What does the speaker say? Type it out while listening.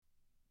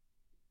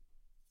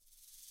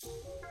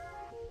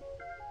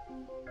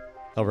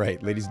All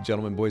right, ladies and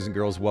gentlemen, boys and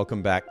girls,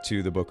 welcome back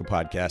to the Boca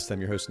Podcast. I'm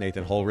your host,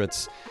 Nathan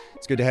Holritz.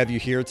 It's good to have you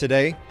here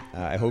today.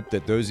 I hope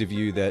that those of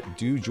you that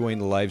do join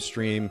the live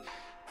stream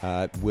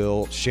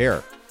will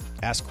share,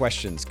 ask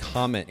questions,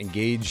 comment,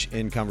 engage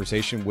in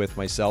conversation with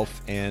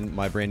myself and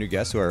my brand new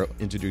guests who I'll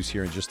introduce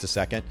here in just a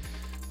second.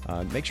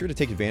 Make sure to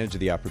take advantage of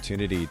the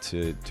opportunity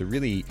to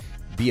really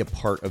be a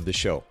part of the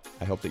show.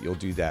 I hope that you'll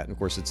do that. And of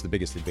course, it's the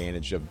biggest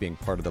advantage of being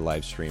part of the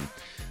live stream.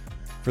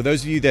 For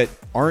those of you that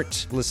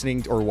aren't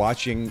listening or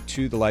watching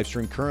to the live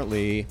stream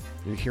currently,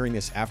 you're hearing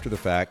this after the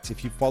fact.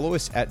 If you follow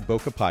us at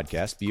Boca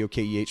Podcast,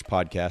 BOKEH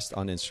Podcast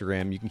on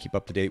Instagram, you can keep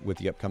up to date with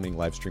the upcoming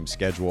live stream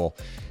schedule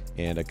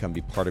and come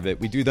be part of it.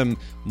 We do them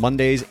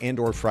Mondays and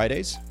or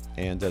Fridays,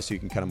 and so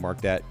you can kind of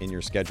mark that in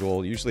your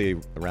schedule, usually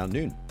around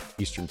noon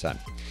Eastern time.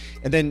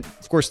 And then,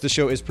 of course, the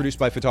show is produced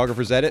by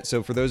Photographers Edit.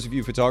 So for those of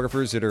you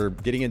photographers that are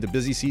getting into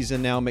busy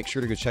season now, make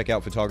sure to go check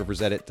out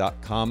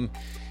photographersedit.com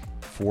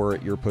for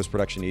your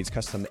post-production needs,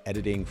 custom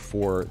editing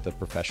for the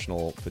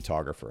professional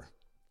photographer.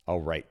 All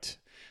right.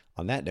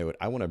 On that note,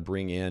 I want to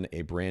bring in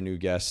a brand new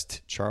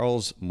guest.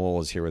 Charles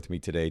Moll is here with me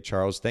today.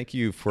 Charles, thank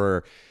you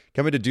for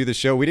coming to do the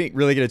show. We didn't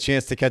really get a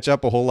chance to catch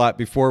up a whole lot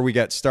before we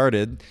got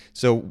started,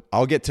 so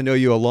I'll get to know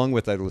you along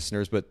with our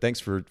listeners, but thanks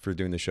for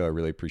doing the show. I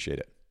really appreciate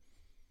it.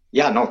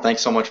 Yeah, no,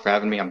 thanks so much for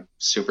having me. I'm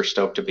super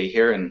stoked to be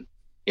here, and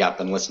yeah, I've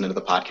been listening to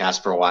the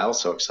podcast for a while,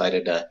 so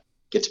excited to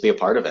get to be a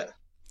part of it.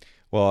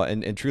 Well,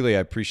 and truly, I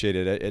appreciate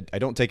it. I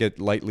don't take it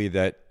lightly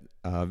that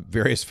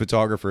various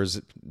photographers,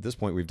 at this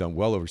point, we've done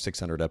well over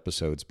 600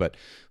 episodes, but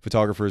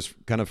photographers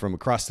kind of from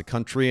across the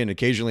country and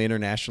occasionally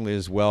internationally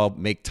as well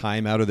make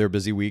time out of their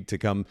busy week to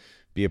come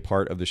be a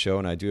part of the show,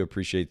 and I do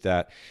appreciate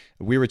that.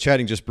 We were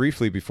chatting just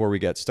briefly before we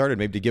got started,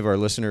 maybe to give our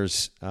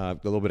listeners a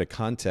little bit of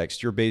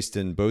context. You're based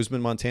in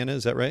Bozeman, Montana,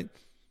 is that right?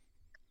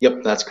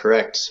 Yep, that's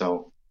correct.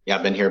 So yeah,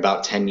 I've been here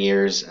about 10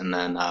 years, and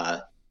then I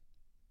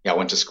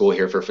went to school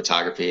here for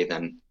photography,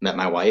 then met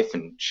my wife,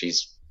 and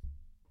she's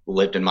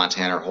lived in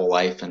Montana her whole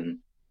life. And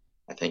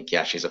I think,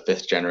 she's a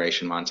fifth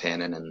generation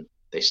Montanan, and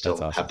they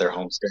still have their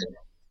homestead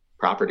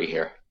property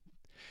here.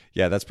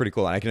 Yeah, that's pretty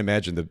cool. And I can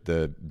imagine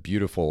the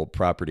beautiful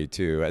property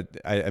too.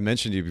 I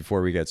mentioned to you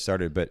before we got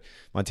started, but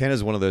Montana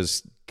is one of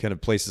those kind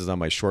of places on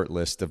my short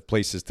list of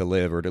places to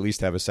live or to at least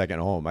have a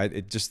second home.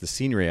 Just the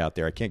scenery out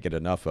there, I can't get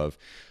enough of.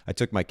 I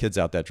took my kids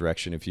out that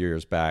direction a few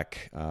years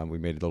back. We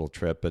made a little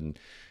trip and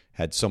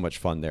had so much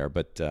fun there.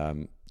 But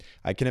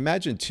I can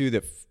imagine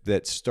too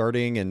that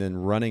starting and then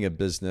running a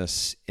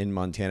business in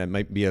Montana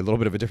might be a little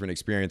bit of a different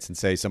experience than,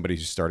 say, somebody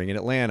who's starting in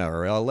Atlanta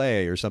or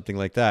LA or something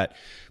like that.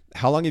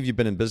 How long have you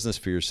been in business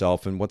for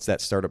yourself, and what's that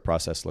startup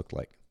process looked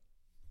like?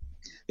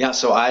 Yeah,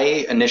 so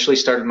I initially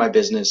started my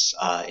business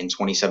in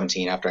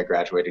 2017 after I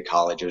graduated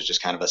college. It was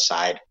just kind of a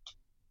side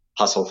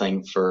hustle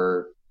thing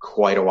for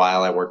quite a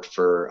while. I worked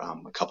for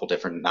a couple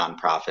different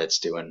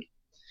nonprofits doing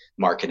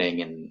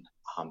marketing and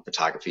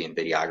photography and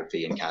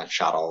videography, and kind of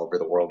shot all over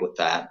the world with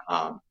that.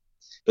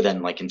 But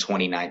then like in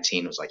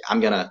 2019, it was like,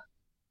 I'm going to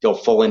go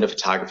full into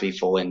photography,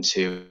 full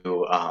into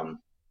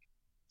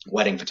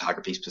wedding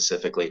photography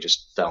specifically.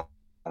 Just fell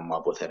in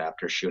love with it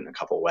after shooting a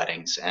couple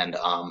weddings. And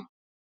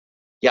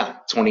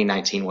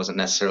 2019 wasn't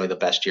necessarily the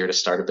best year to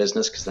start a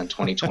business, because then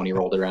 2020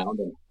 rolled around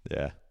and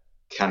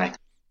kind of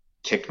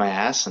kicked my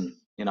ass, and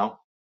but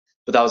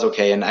that was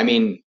okay. And I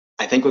mean,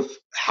 I think with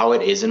how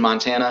it is in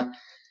Montana,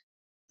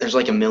 there's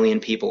like 1 million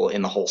people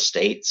in the whole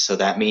state. So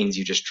that means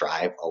you just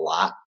drive a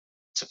lot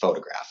to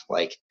photograph.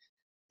 Like,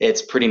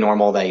 it's pretty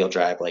normal that you'll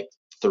drive like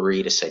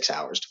 3 to 6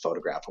 hours to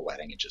photograph a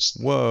wedding.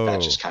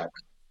 That's just how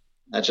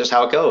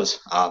it goes.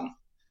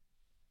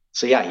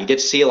 So yeah, you get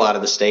to see a lot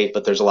of the state,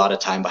 but there's a lot of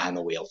time behind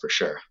the wheel for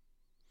sure.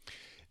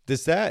 Do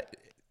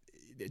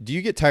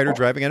you get tired of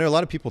driving? I know a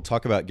lot of people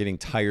talk about getting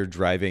tired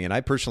driving, and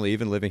I personally,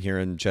 even living here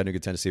in Chattanooga,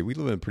 Tennessee, we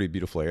live in a pretty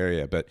beautiful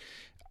area, but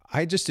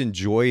I just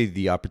enjoy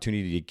the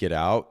opportunity to get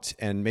out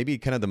and maybe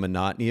kind of the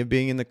monotony of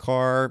being in the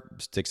car,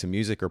 stick some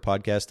music or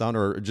podcast on,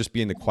 or just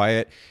be in the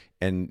quiet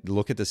and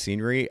look at the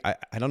scenery. I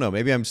don't know,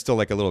 maybe I'm still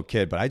like a little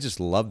kid, but I just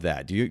love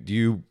that.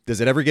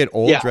 Does it ever get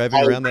old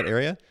driving around that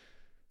area?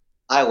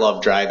 I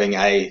love driving.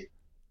 I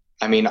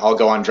mean, I'll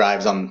go on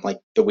drives on like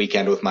the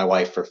weekend with my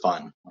wife for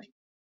fun.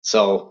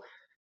 So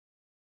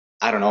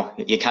I don't know,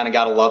 you kind of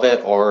got to love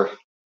it or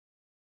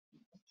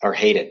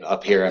hate it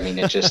up here. I mean,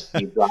 it just,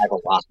 you drive a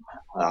lot.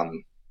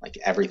 Like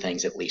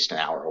everything's at least an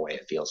hour away,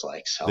 it feels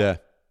like. So yeah.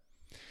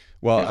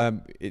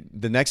 Well,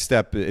 the next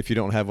step, if you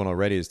don't have one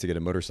already, is to get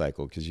a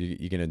motorcycle, because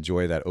you can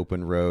enjoy that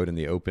open road and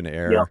the open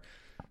air. Yeah.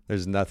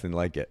 There's nothing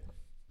like it.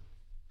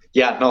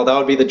 Yeah, no, that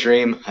would be the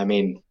dream. I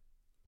mean,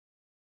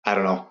 I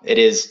don't know. It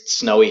is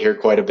snowy here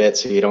quite a bit,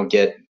 so you don't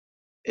get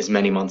as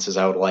many months as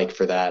I would like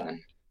for that.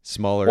 And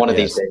smaller. One of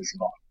these days,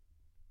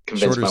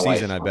 convince shorter my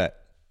season, wife. I bet.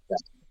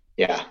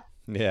 Yeah.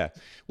 Yeah.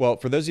 Well,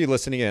 for those of you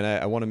listening in,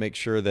 I want to make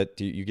sure that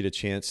you get a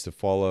chance to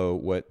follow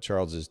what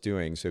Charles is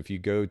doing. So if you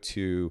go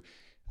to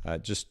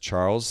just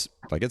Charles,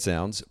 like it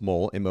sounds,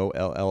 Moll,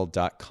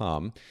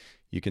 MOLL.com,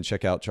 you can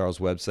check out Charles'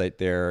 website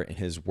there and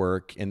his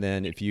work. And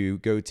then if you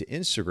go to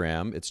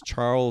Instagram, it's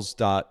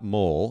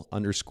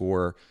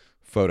charles.moll_photography.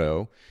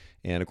 photo.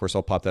 And of course,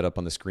 I'll pop that up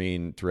on the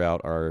screen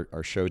throughout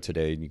our show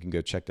today. And you can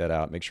go check that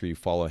out. Make sure you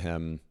follow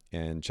him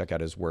and check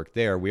out his work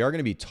there. We are going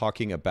to be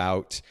talking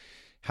about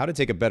how to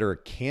take a better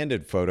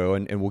candid photo.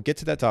 And we'll get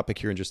to that topic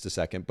here in just a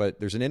second. But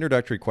there's an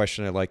introductory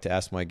question I'd like to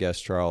ask my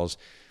guest, Charles,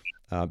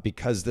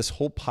 because this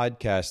whole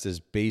podcast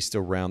is based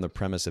around the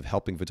premise of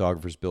helping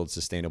photographers build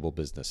sustainable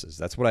businesses.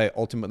 That's what I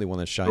ultimately want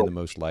to shine the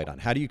most light on.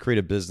 How do you create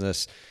a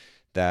business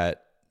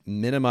that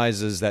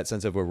minimizes that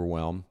sense of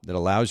overwhelm, that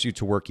allows you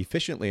to work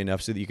efficiently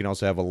enough so that you can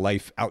also have a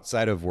life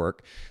outside of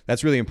work?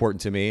 That's really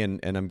important to me. And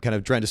I'm kind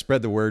of trying to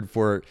spread the word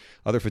for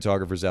other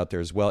photographers out there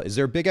as well. Is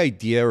there a big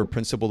idea or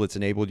principle that's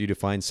enabled you to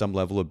find some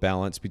level of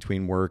balance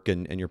between work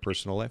and your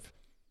personal life?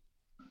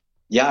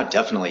 Yeah,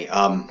 definitely.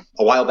 A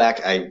while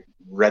back, I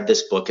read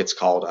this book. It's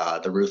called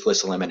The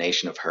Ruthless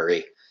Elimination of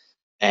Hurry.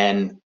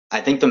 And I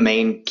think the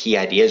main key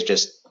idea is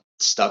just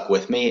stuck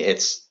with me.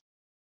 It's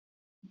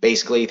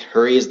basically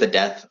hurry is the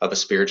death of a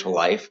spiritual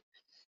life,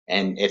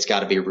 and it's got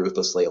to be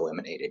ruthlessly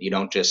eliminated. You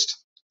don't just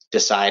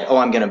decide, oh,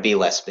 I'm going to be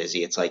less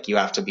busy. It's like you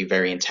have to be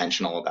very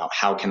intentional about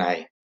how can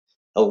I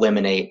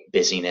eliminate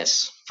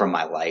busyness from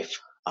my life.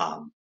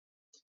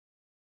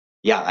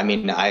 Yeah, I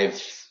mean,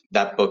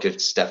 that book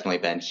has definitely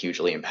been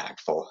hugely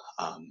impactful.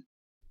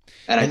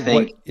 And I And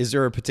what think, is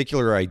there a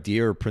particular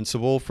idea or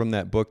principle from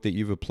that book that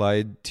you've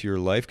applied to your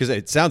life? Because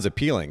it sounds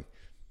appealing.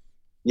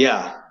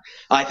 yeah,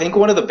 I think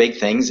one of the big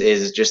things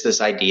is just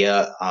this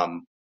idea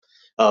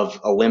of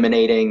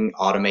eliminating,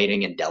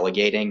 automating, and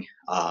delegating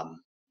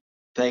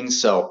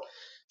things. So,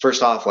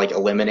 first off, like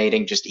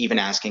eliminating, just even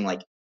asking,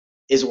 like,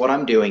 is what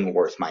I'm doing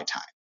worth my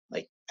time?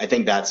 Like, I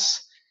think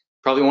that's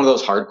probably one of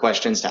those hard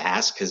questions to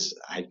ask because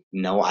I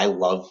know I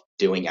love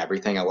doing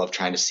everything. I love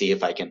trying to see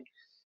if I can,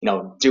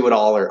 do it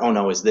all, or, oh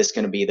no, is this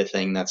going to be the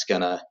thing that's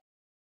going to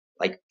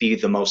like be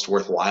the most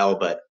worthwhile?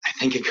 But I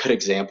think a good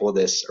example of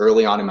this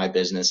early on in my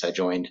business, I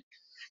joined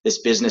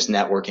this business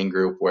networking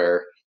group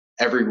where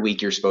every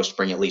week you're supposed to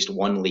bring at least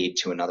one lead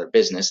to another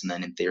business. And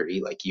then in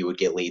theory, like you would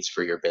get leads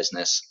for your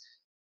business.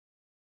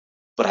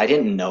 But I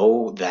didn't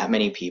know that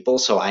many people.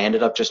 So I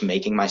ended up just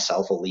making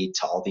myself a lead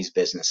to all these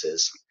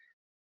businesses,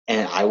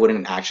 and I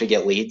wouldn't actually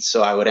get leads.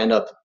 So I would end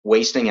up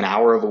wasting an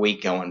hour of a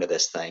week going to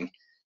this thing.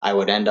 I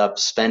would end up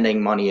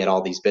spending money at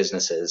all these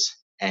businesses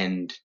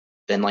and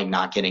then like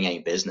not getting any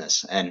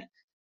business. And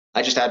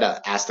I just had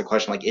to ask the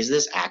question, like, is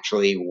this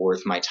actually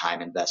worth my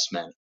time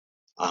investment?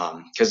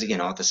 Because,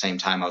 at the same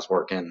time I was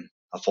working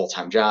a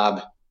full-time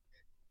job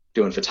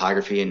doing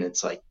photography, and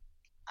it's like,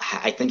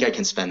 I think I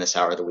can spend this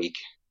hour of the week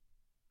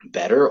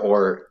better.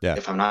 Or Yeah.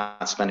 if I'm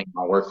not spending it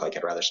on work, like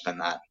I'd rather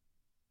spend that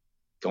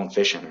going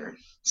fishing or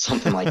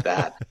something like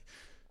that.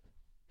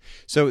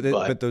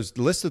 But those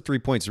list of 3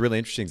 points are really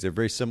interesting. They're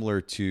very similar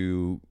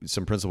to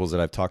some principles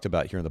that I've talked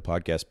about here in the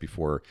podcast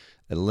before: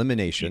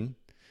 elimination,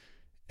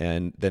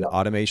 and then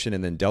automation,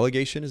 and then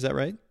delegation. Is that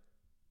right?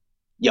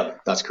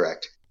 Yep, that's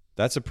correct.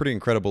 That's a pretty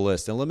incredible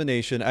list.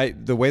 Elimination,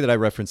 the way that I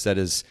reference that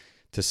is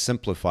to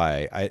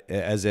simplify,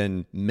 as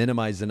in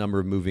minimize the number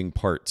of moving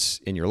parts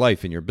in your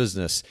life, in your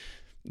business,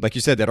 like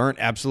you said, that aren't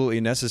absolutely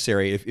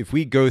necessary. If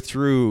we go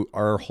through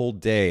our whole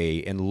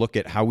day and look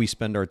at how we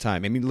spend our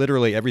time, I mean,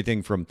 literally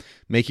everything from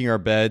making our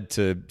bed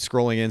to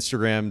scrolling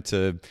Instagram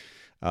to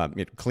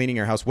cleaning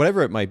our house,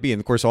 whatever it might be,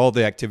 and of course, all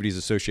the activities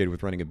associated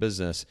with running a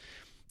business,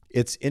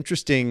 it's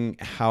interesting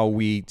how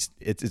it's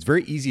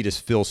very easy to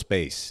fill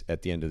space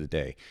at the end of the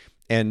day.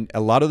 And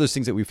a lot of those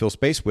things that we fill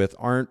space with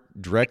aren't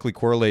directly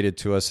correlated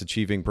to us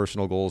achieving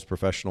personal goals,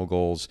 professional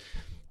goals.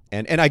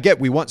 And I get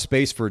we want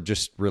space for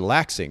just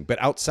relaxing, but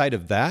outside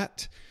of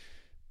that,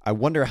 I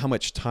wonder how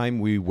much time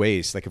we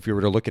waste. Like if we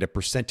were to look at a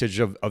percentage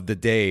of the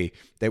day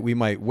that we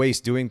might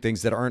waste doing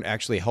things that aren't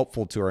actually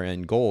helpful to our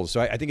end goals. So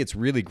I think it's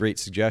really great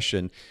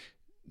suggestion.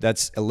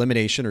 That's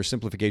elimination or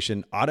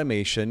simplification.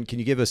 Automation. Can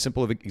you give a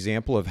simple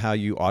example of how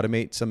you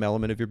automate some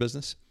element of your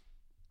business?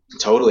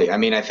 Totally. I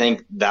mean, I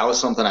think that was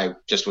something I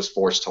just was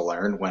forced to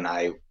learn when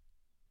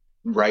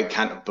right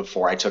kind of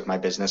before I took my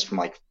business from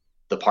like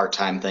the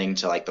part-time thing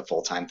to like the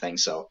full-time thing.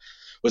 So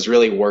was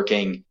really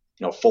working,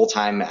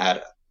 full-time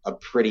at a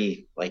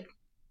pretty like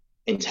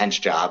intense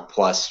job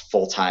plus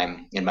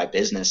full-time in my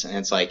business. And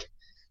it's like,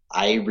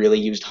 I really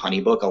used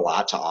Honeybook a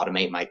lot to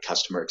automate my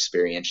customer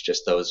experience,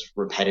 just those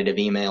repetitive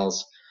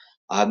emails.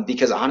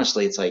 Because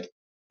honestly, it's like,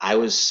 I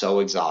was so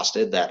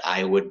exhausted that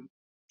I would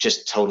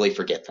just totally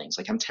forget things.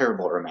 Like I'm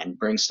terrible at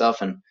remembering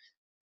stuff, and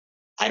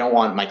I don't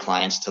want my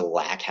clients to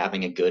lack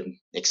having a good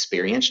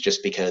experience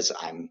just because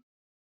I'm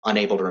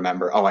unable to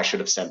remember, oh, I should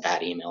have sent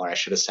that email or I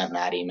should have sent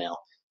that email.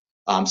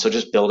 So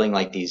just building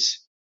like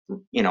these,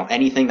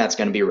 anything that's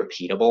going to be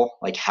repeatable,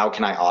 like how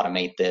can I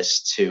automate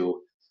this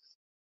to,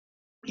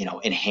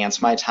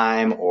 enhance my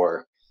time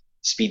or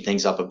speed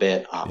things up a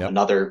bit.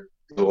 Another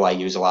tool I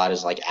use a lot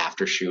is like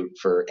Aftershoot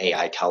for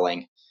AI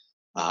culling.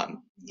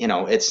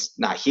 It's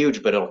not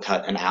huge, but it'll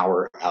cut an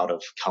hour out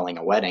of culling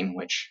a wedding,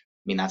 which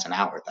I mean, that's an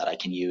hour that I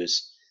can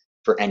use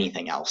for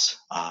anything else.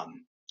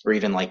 Or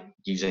even like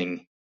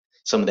using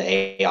some of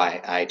the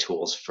AI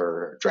tools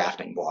for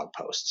drafting blog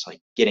posts,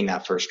 like getting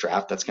that first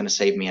draft, that's going to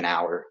save me an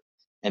hour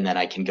and then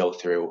I can go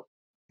through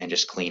and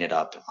just clean it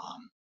up.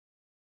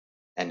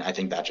 And I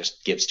think that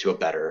just gives to a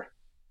better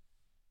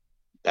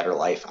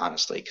life,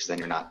 honestly, because then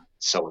you're not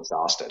so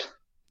exhausted.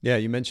 Yeah,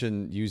 you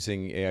mentioned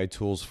using AI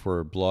tools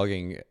for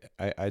blogging.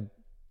 I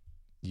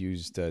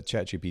used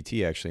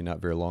ChatGPT actually not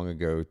very long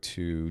ago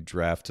to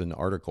draft an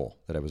article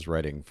that I was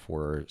writing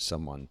for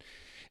someone.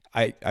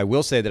 I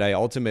will say that I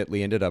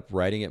ultimately ended up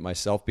writing it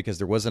myself because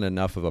there wasn't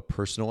enough of a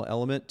personal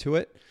element to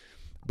it.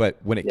 But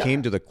when it Yeah.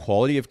 came to the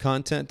quality of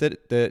content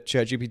that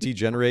ChatGPT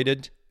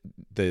generated,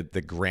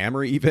 the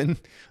grammar even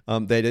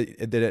that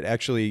it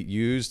actually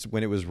used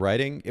when it was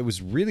writing, it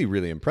was really,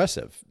 really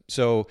impressive.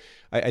 So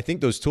I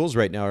think those tools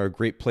right now are a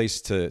great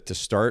place to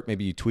start.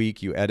 Maybe you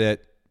tweak, you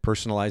edit,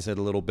 personalize it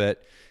a little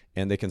bit,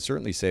 and they can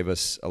certainly save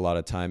us a lot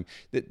of time.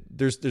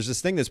 There's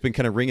this thing that's been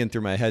kind of ringing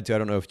through my head too. I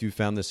don't know if you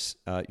found this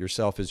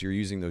yourself as you're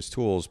using those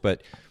tools,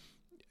 but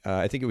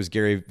I think it was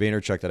Gary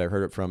Vaynerchuk that I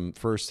heard it from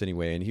first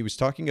anyway. And he was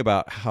talking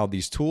about how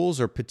these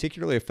tools are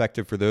particularly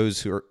effective for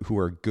those who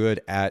are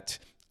good at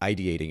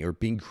ideating or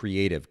being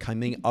creative,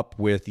 coming up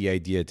with the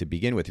idea to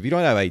begin with. If you don't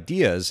have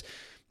ideas,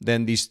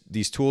 then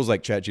these tools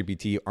like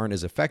ChatGPT aren't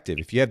as effective.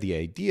 If you have the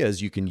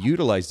ideas, you can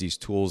utilize these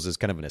tools as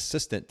kind of an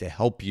assistant to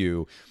help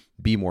you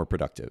be more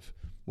productive.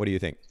 What do you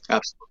think?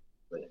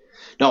 Absolutely.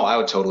 No, I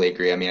would totally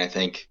agree. I mean, I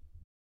think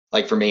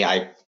like for me,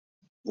 I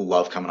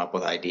love coming up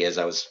with ideas.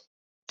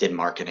 Did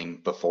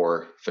marketing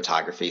before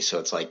photography, so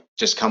it's like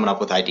just coming up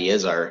with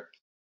ideas are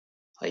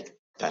like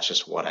that's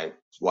just what I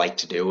like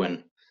to do.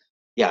 And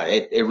yeah,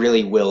 it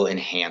really will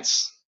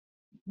enhance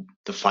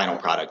the final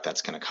product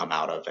that's going to come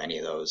out of any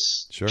of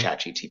those Sure.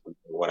 chat GTP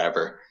or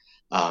whatever.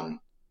 Um,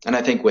 and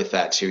I think with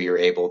that too, you're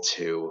able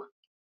to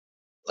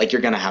like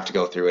you're going to have to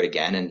go through it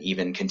again and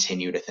even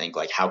continue to think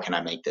like how can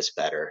I make this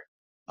better,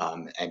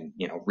 and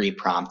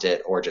reprompt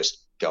it or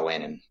just go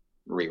in and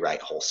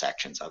rewrite whole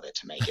sections of it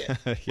to make it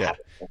Yeah. have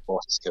a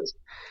voice because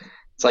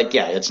it's like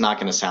yeah it's not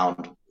going to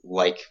sound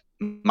like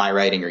my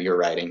writing or your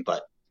writing,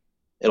 but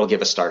it'll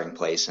give a starting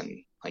place,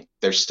 and like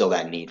there's still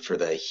that need for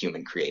the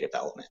human creative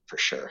element for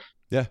sure.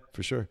 Yeah,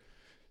 for sure.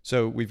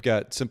 So we've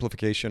got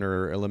simplification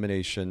or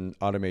elimination,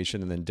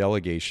 automation, and then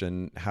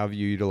delegation. How have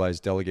you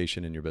utilized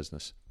delegation in your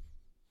business?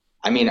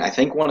 I mean, I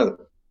think one of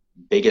the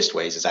biggest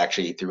ways is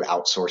actually through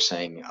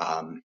outsourcing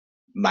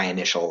my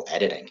initial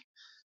editing.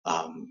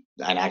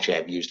 And actually,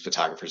 I've used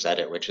Photographer's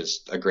Edit, which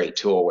is a great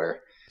tool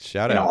where,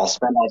 Shout out. I'll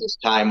spend all this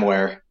time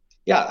where,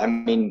 yeah, I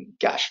mean,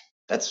 gosh,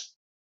 that's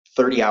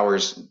 30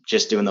 hours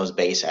just doing those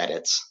base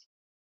edits.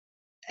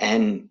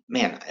 And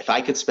man, if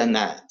I could spend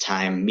that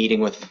time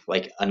meeting with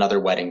like another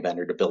wedding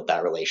vendor to build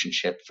that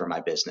relationship for my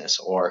business,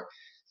 or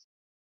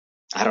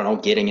I don't know,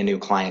 getting a new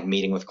client,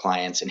 meeting with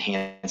clients,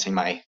 enhancing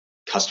my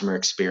customer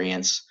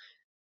experience,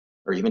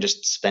 or even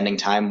just spending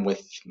time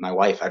with my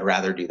wife, I'd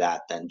rather do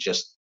that than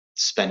just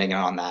spending it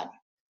on that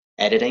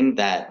editing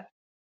that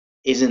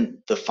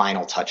isn't the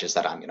final touches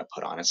that I'm going to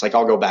put on. It's like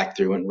I'll go back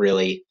through and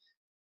really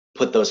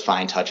put those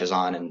fine touches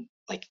on and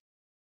like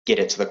get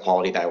it to the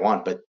quality that I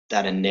want. But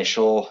that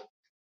initial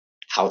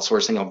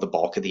outsourcing of the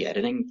bulk of the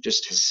editing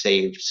just has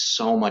saved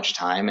so much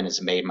time and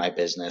has made my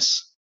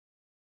business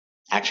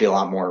actually a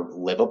lot more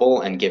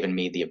livable and given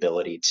me the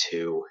ability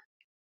to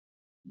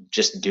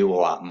just do a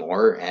lot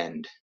more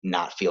and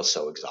not feel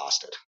so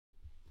exhausted.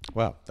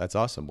 Wow, that's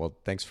awesome. Well,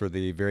 thanks for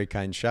the very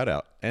kind shout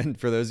out. And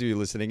for those of you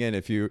listening in,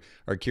 if you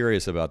are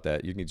curious about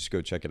that, you can just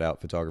go check it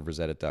out,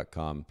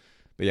 photographersedit.com.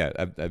 But yeah,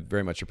 I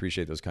very much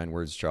appreciate those kind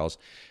words, Charles.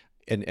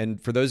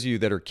 And for those of you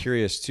that are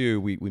curious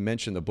too, we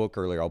mentioned the book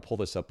earlier. I'll pull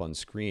this up on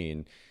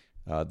screen.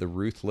 The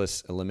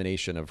Ruthless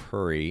Elimination of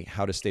Hurry,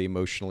 How to Stay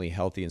Emotionally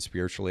Healthy and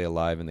Spiritually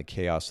Alive in the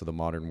Chaos of the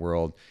Modern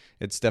World.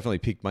 It's definitely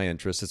piqued my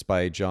interest. It's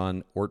by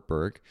John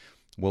Ortberg.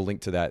 We'll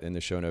link to that in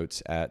the show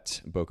notes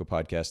at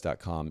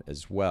bokehpodcast.com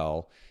as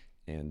well.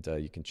 And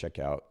you can check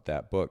out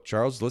that book.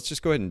 Charles, let's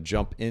just go ahead and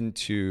jump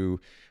into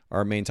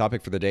our main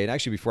topic for the day. And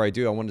actually, before I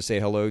do, I wanted to say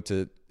hello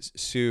to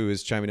Sue,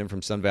 who's chiming in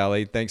from Sun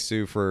Valley. Thanks,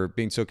 Sue, for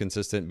being so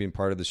consistent and being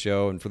part of the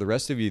show. And for the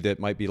rest of you that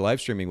might be live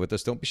streaming with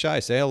us, don't be shy.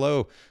 Say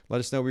hello. Let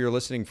us know where you're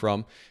listening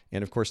from.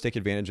 And of course, take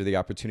advantage of the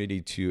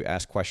opportunity to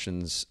ask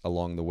questions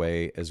along the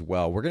way as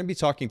well. We're going to be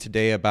talking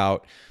today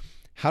about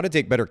how to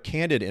take better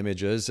candid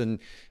images. And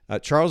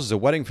Charles is a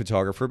wedding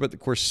photographer, but of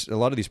course, a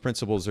lot of these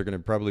principles are going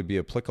to probably be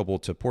applicable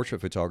to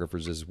portrait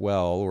photographers as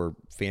well, or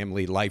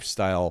family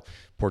lifestyle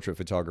portrait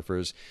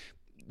photographers.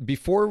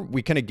 Before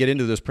we kind of get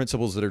into those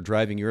principles that are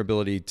driving your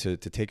ability to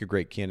take a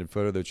great candid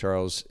photo, though,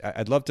 Charles,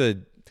 I'd love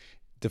to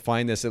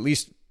define this, at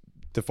least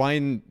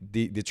define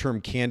the term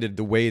candid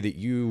the way that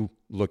you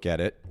look at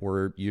it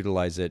or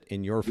utilize it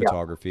in your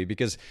photography,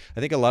 because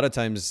I think a lot of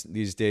times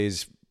these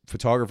days,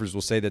 photographers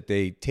will say that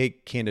they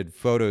take candid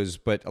photos,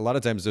 but a lot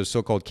of times those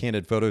so-called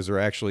candid photos are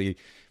actually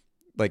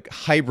like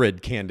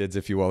hybrid candids,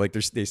 if you will. Like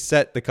they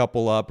set the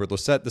couple up or they'll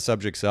set the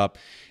subjects up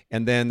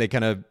and then they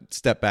kind of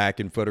step back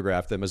and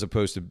photograph them as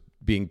opposed to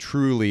being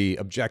truly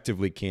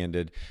objectively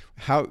candid.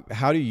 How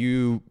do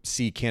you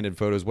see candid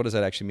photos? What does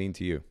that actually mean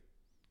to you?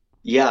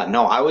 Yeah,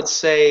 no, I would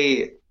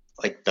say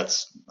Like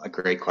that's a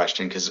great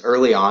question because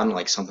early on,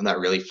 like something that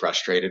really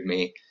frustrated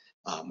me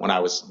when I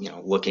was,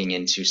 looking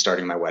into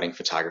starting my wedding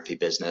photography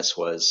business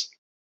was,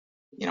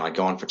 I'd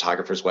go on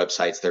photographers'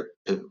 websites, their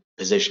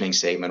positioning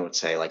statement would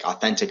say like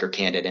authentic or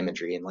candid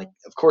imagery, and like,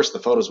 of course, the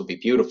photos would be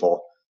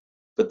beautiful,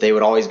 but they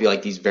would always be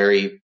like these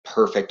very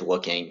perfect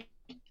looking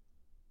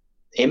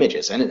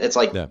images, and it's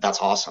like Yeah. that's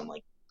awesome.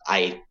 Like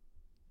I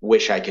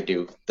wish I could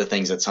do the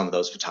things that some of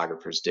those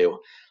photographers do.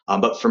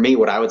 But for me,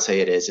 what I would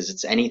say it is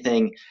it's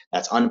anything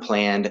that's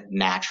unplanned,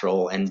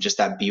 natural, and just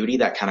that beauty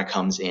that kind of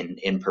comes in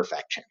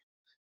imperfection,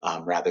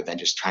 rather than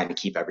just trying to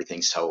keep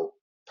everything so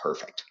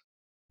perfect.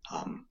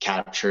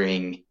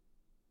 Capturing,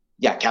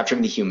 yeah,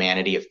 capturing the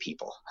humanity of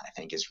people, I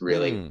think is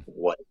really Hmm.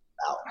 what it's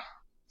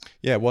about.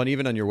 Yeah, well, and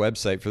even on your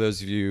website, for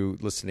those of you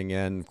listening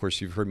in, of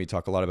course, you've heard me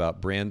talk a lot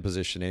about brand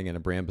positioning and a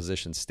brand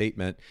position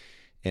statement.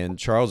 And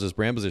Charles's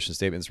brand position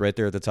statement is right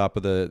there at the top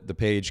of the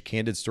page.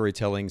 Candid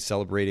storytelling,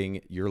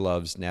 celebrating your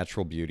love's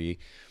natural beauty.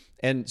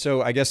 And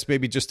so, I guess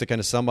maybe just to kind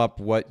of sum up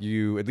what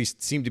you at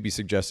least seem to be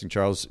suggesting,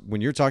 Charles, when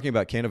you're talking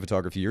about candid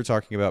photography, you're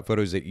talking about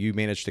photos that you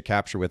managed to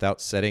capture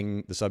without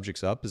setting the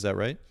subjects up. Is that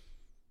right?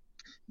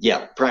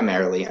 Yeah,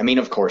 primarily. I mean,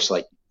 of course,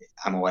 like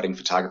I'm a wedding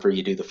photographer.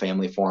 You do the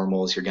family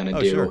formals. You're gonna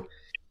Oh, sure. do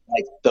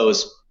like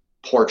those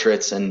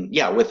portraits, and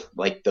yeah, with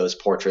like those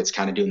portraits,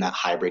 kind of doing that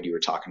hybrid you were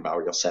talking about,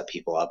 where you'll set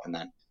people up and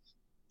then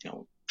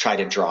try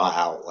to draw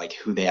out like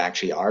who they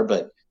actually are.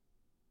 But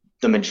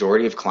the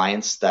majority of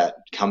clients that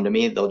come to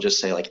me, they'll just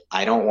say like,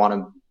 I don't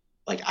want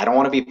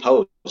to be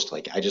posed.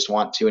 Like, I just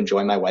want to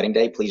enjoy my wedding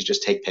day. Please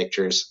just take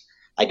pictures.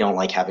 I don't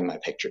like having my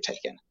picture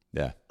taken.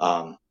 Yeah.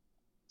 Um,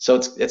 so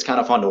it's kind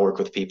of fun to work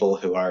with people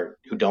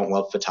who don't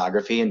love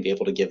photography and be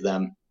able to give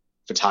them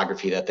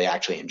photography that they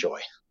actually enjoy.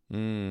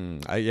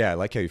 Yeah, I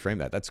like how you frame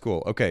that. That's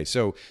cool. Okay,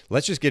 so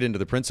let's just get into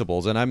the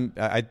principles. And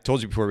I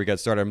told you before we got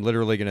started, I'm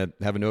literally going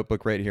to have a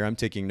notebook right here. I'm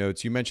taking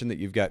notes. You mentioned that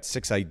you've got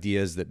 6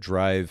 ideas that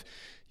drive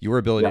your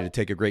ability Yeah. to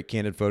take a great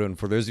candid photo. And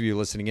for those of you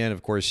listening in,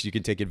 of course, you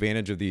can take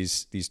advantage of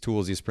these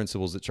tools, these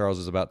principles that Charles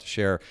is about to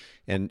share.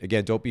 And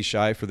again, don't be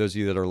shy for those of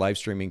you that are live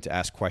streaming to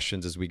ask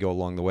questions as we go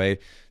along the way.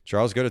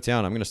 Charles, go to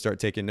town. I'm going to start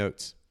taking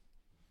notes.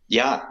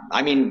 Yeah.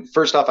 I mean,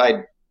 first off,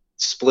 I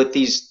split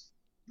these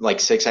like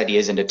 6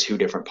 ideas into two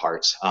different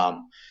parts.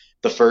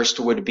 The first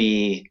would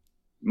be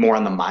more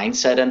on the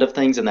mindset end of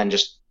things, and then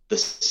just the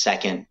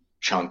second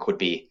chunk would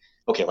be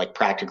okay, like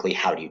practically,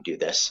 how do you do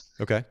this?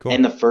 Okay, cool.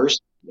 And the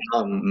first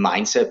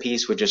mindset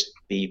piece would just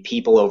be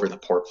people over the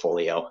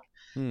portfolio.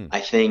 Hmm.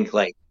 I think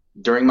like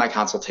during my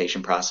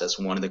consultation process,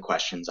 one of the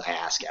questions I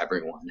ask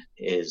everyone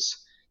is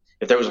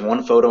if there was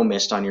one photo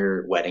missed on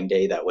your wedding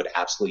day that would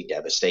absolutely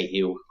devastate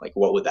you, like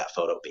what would that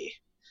photo be?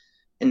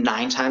 And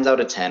 9 times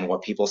out of 10,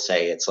 what people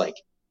say, it's like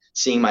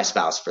seeing my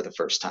spouse for the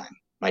first time.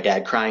 My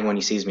dad crying when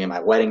he sees me in my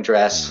wedding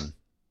dress. Hmm.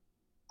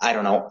 I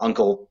don't know,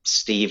 Uncle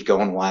Steve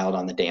going wild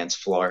on the dance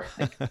floor.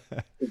 Like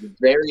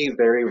very,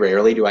 very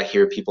rarely do I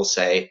hear people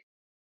say,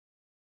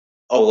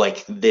 oh,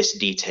 like this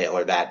detail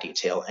or that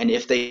detail. And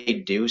if they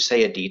do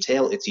say a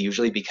detail, it's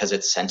usually because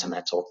it's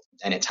sentimental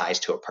and it ties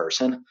to a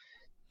person.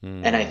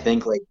 And I Hmm.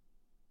 think like,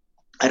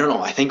 I don't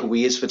know, I think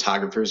we as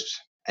photographers,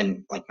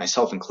 and like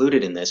myself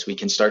included in this, we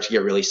can start to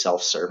get really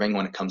self-serving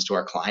when it comes to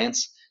our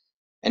clients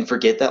and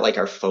forget that like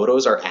our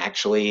photos are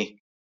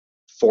actually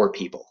for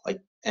people, like,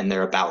 and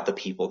they're about the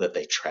people that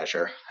they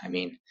treasure. I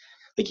mean,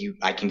 like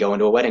I can go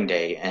into a wedding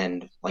day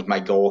and like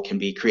my goal can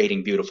be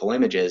creating beautiful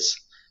images,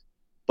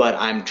 but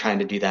I'm trying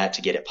to do that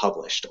to get it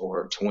published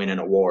or to win an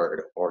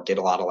award or get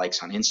a lot of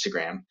likes on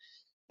Instagram. And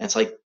it's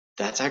like,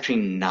 that's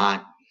actually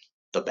not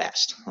the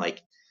best.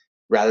 Like,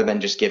 rather than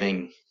just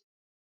giving,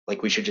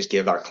 like, we should just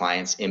give our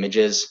clients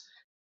images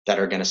that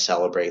are going to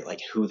celebrate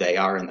like who they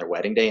are in their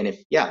wedding day. And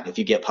if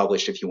you get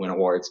published, if you win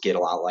awards, get a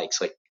lot of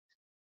likes, like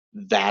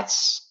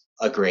that's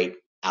a great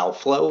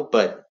outflow.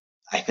 But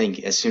I think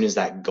as soon as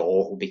that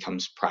goal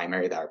becomes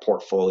primary, that our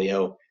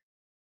portfolio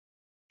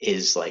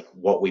is like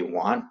what we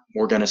want,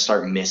 we're going to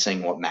start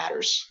missing what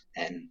matters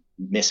and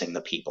missing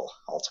the people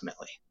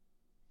ultimately.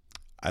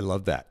 I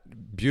love that.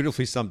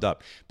 Beautifully summed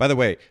up. By the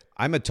way,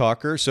 I'm a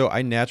talker, so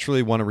I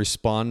naturally want to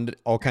respond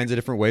all kinds of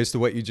different ways to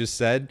what you just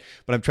said,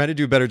 but I'm trying to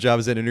do a better job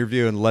as an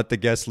interview and let the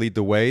guests lead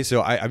the way.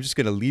 So I'm just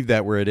going to leave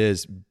that where it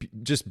is.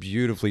 Just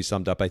beautifully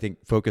summed up. I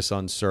think focus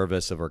on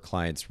service of our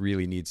clients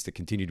really needs to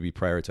continue to be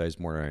prioritized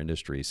more in our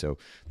industry. So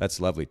that's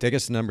lovely. Take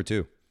us to number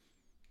two.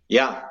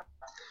 Yeah.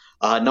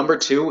 Number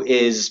two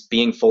is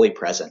being fully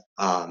present.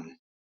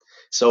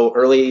 So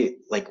early,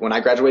 like when I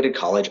graduated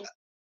college,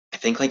 I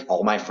think like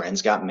all my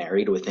friends got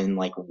married within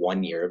like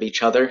 1 year of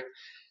each other.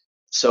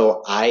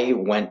 So I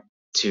went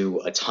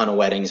to a ton of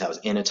weddings. I was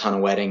in a ton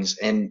of weddings.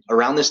 And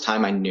around this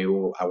time, I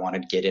knew I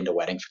wanted to get into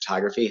wedding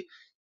photography.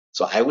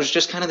 So I was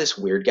just kind of this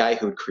weird guy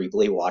who would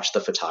creepily watch the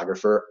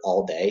photographer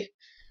all day.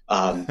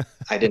 I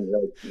didn't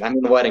really, I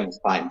mean, the wedding was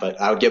fine, but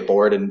I would get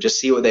bored and just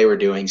see what they were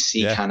doing,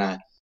 see Yeah. kind of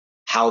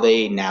how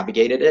they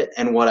navigated it.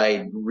 And what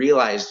I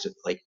realized,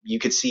 like, you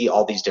could see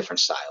all these different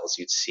styles.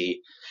 You'd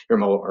see your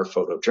more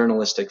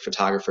photojournalistic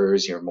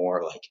photographers, your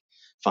more like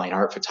fine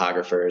art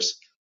photographers.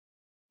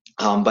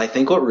 But I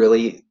think what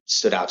really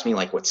stood out to me,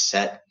 like what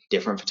set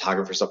different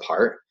photographers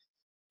apart,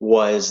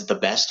 was the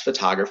best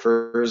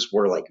photographers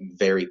were like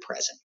very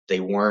present. They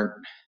weren't,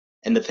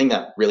 and the thing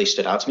that really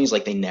stood out to me is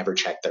like they never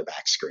checked their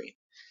back screen.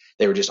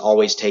 They were just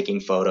always taking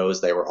photos.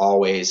 They were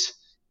always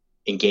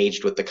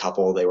engaged with the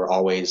couple. They were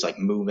always like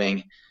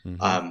moving. Hmm.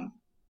 Um,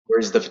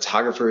 Whereas the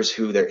photographers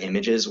who their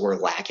images were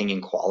lacking in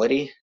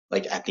quality,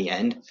 like at the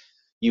end,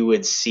 you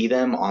would see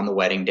them on the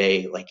wedding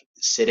day, like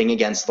sitting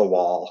against the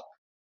wall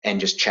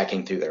and just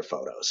checking through their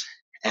photos.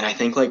 And I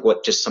think like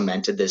what just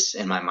cemented this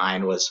in my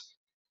mind was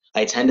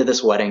I attended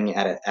this wedding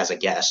as a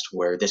guest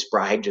where this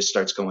bride just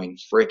starts going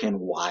freaking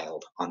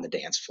wild on the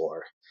dance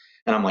floor.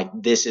 And I'm like,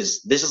 this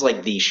is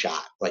like the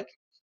shot. Like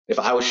if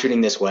I was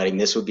shooting this wedding,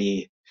 this would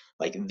be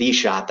like the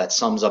shot that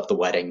sums up the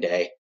wedding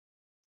day.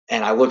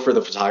 And I look for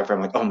the photographer.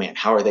 I'm like, oh man,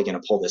 how are they going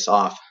to pull this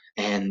off?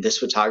 And this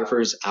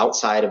photographer's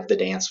outside of the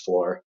dance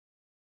floor,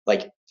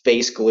 like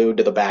face glued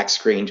to the back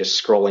screen,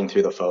 just scrolling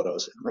through the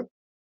photos. I'm like,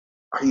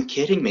 are you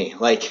kidding me?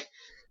 Like,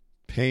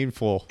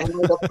 Painful. and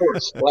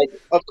like,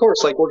 of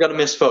course, like we're gonna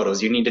miss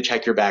photos. You need to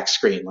check your back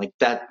screen. Like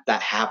that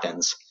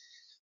happens.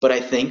 But I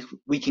think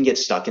we can get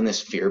stuck in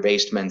this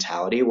fear-based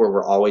mentality where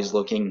we're always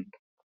looking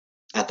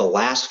at the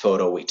last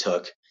photo we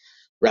took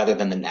rather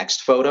than the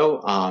next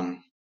photo,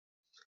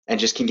 and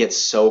just can get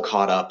so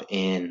caught up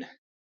in,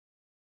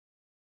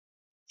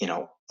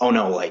 oh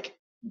no, like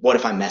what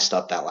if I messed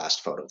up that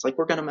last photo? It's like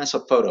we're gonna mess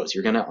up photos.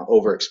 You're gonna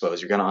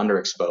overexpose. You're gonna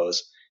underexpose.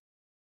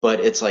 But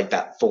it's like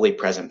that fully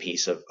present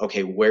piece of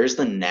okay, where's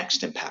the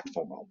next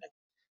impactful moment?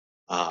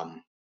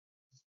 Um,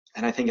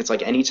 And I think it's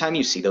like anytime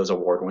you see those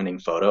award winning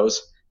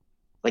photos,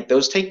 like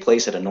those take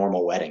place at a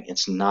normal wedding.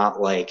 It's not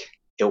like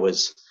it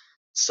was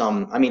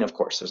I mean, of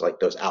course, there's like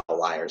those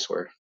outliers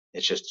where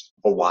it's just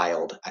a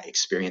wild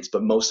experience,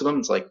 but most of them,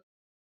 it's like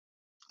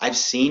I've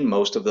seen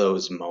most of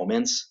those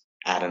moments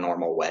at a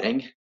normal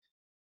wedding,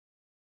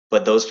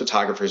 but those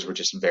photographers were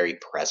just very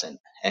present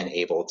and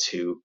able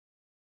to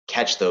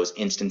catch those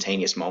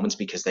instantaneous moments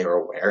because they were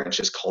aware and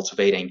just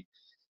cultivating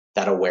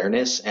that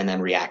awareness and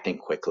then reacting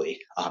quickly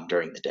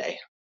during the day.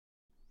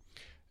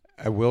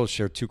 I will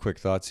share two quick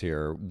thoughts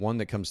here. One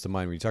that comes to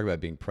mind when you talk about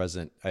being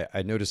present,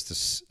 I noticed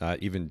this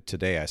even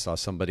today. I saw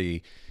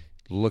somebody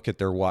look at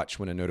their watch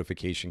when a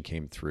notification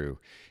came through.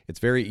 It's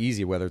very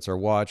easy, whether it's our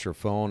watch or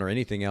phone or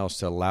anything else,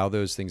 to allow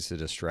those things to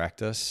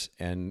distract us.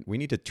 And we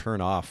need to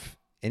turn off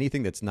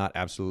anything that's not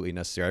absolutely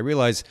necessary. I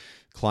realize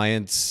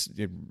clients,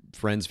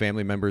 friends,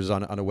 family members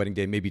on a wedding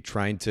day may be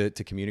trying to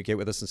communicate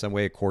with us in some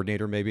way, a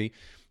coordinator maybe.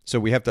 So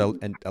we have to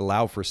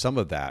allow for some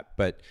of that.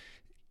 But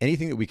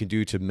anything that we can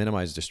do to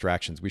minimize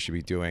distractions, we should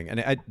be doing.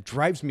 And it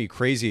drives me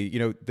crazy,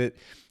 that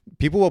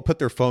people will put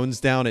their phones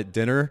down at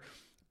dinner,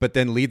 but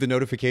then leave the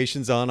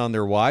notifications on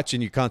their watch,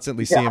 and you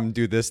constantly see Yeah. them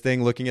do this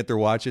thing, looking at their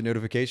watch and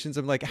notifications.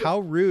 I'm like, how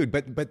rude!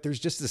 But there's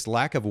just this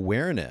lack of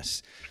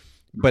awareness.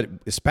 But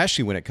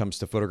especially when it comes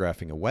to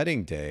photographing a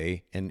wedding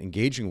day and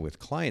engaging with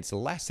clients, the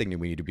last thing that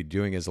we need to be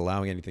doing is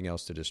allowing anything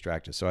else to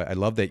distract us. So I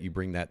love that you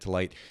bring that to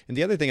light. And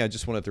the other thing I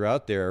just want to throw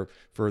out there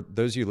for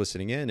those of you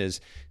listening in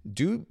is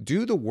do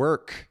the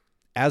work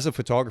as a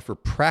photographer,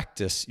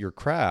 practice your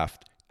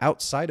craft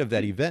outside of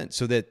that event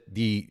so that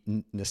the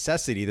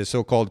necessity, the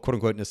so-called quote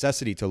unquote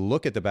necessity to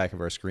look at the back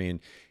of our screen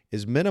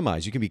is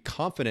minimized. You can be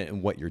confident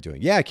in what you're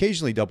doing. Yeah,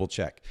 occasionally double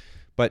check,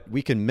 but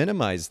we can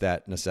minimize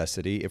that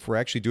necessity if we're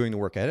actually doing the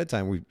work ahead of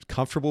time. We're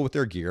comfortable with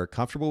our gear,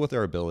 comfortable with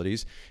our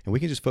abilities, and we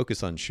can just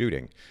focus on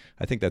shooting.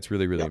 I think that's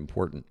really, really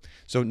important.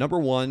 So number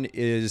one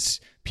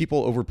is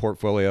people over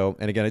portfolio.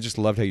 And again, I just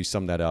loved how you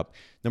summed that up.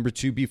 Number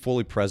two, be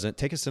fully present.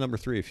 Take us to number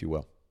three, if you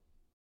will.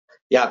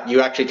 Yeah,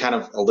 you actually kind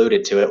of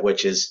alluded to it,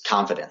 which is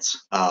confidence.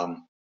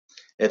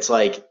 It's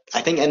like,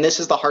 I think, and this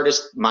is the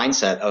hardest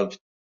mindset of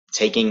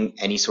taking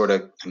any sort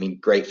of, I mean,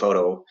 great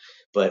photo,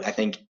 but I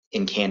think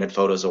in candid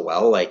photos as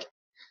well, like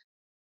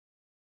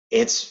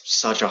it's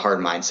such a hard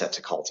mindset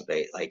to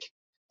cultivate. Like,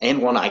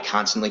 and one I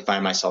constantly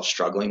find myself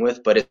struggling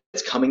with, but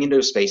it's coming into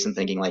a space and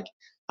thinking like,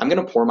 I'm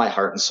going to pour my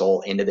heart and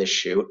soul into this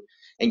shoot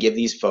and give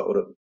these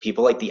photo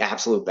people like the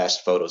absolute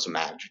best photos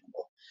imaginable.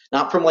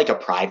 Not from like a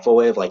prideful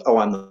way of like, oh,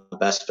 I'm the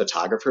best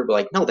photographer, but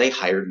like, no, they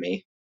hired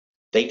me.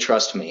 They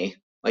trust me.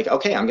 Like,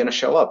 okay, I'm going to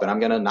show up and I'm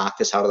going to knock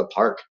this out of the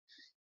park.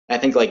 I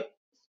think like,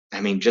 I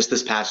mean, just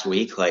this past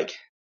week, like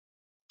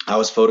I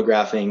was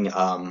photographing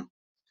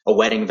a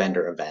wedding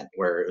vendor event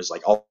where it was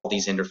like all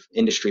these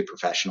industry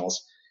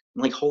professionals.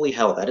 I'm like, holy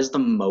hell, that is the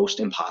most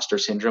imposter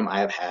syndrome I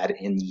have had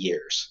in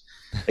years.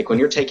 Like when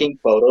you're taking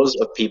photos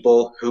of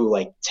people who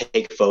like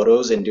take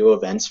photos and do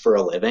events for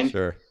a living, it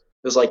Sure.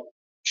 was like,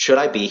 should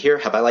I be here?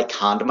 Have I like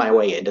conned my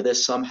way into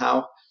this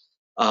somehow?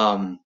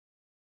 Um,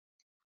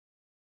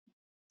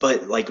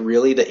 but like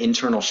really the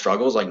internal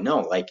struggles, like,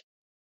 no, like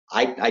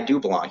I do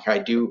belong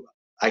here.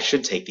 I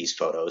should take these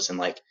photos and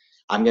like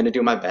I'm gonna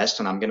do my best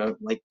and I'm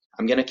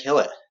gonna kill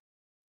it.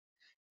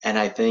 And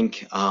I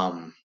think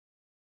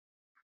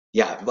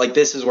yeah, like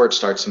this is where it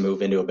starts to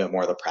move into a bit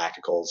more of the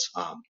practicals.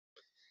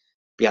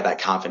 Yeah, that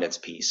confidence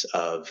piece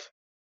of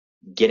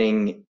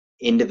getting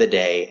into the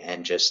day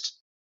and just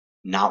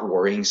not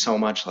worrying so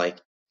much like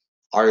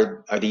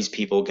are these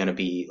people going to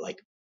be like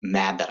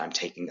mad that I'm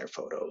taking their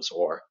photos,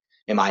 or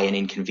am I an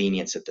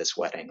inconvenience at this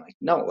wedding? Like,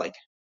 no, like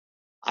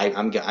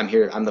I'm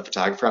here. I'm the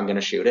photographer. I'm going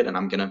to shoot it, and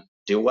I'm going to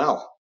do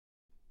well.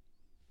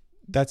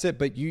 That's it.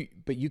 But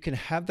you can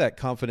have that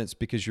confidence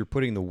because you're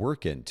putting the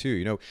work in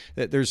too.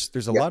 There's a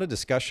Yeah. lot of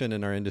discussion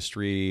in our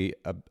industry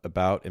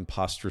about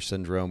imposter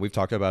syndrome. We've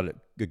talked about it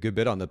a good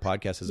bit on the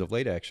podcast as of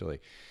late, actually.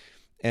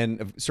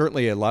 And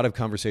certainly a lot of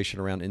conversation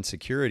around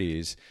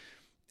insecurities.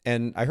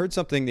 And I heard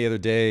something the other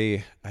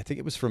day, I think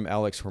it was from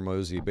Alex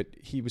Hormozy, but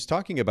he was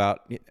talking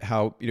about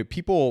how,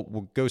 people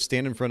will go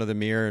stand in front of the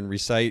mirror and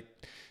recite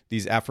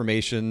these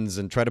affirmations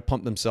and try to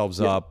pump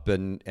themselves up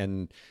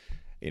and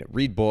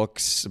read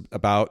books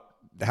about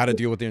how to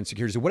deal with their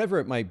insecurities or whatever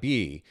it might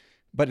be.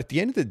 But at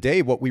the end of the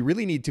day, what we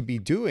really need to be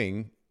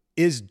doing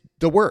is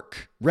the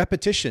work,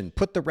 repetition,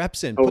 put the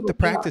reps in, put the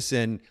practice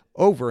in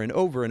over and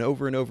over and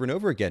over and over and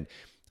over again.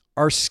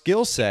 Our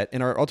skill set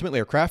and ultimately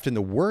our craft and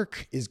the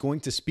work is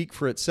going to speak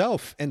for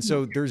itself. And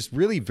so there's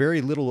really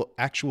very little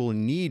actual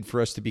need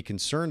for us to be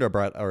concerned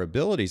about our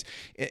abilities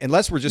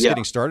unless we're just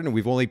getting started and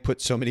we've only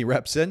put so many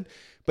reps in.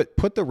 But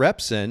put the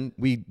reps in,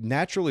 we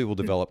naturally will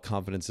develop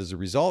confidence as a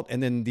result.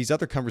 And then these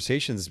other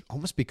conversations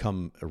almost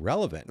become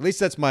irrelevant. At least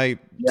that's my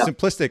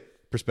simplistic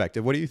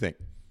perspective. What do you think?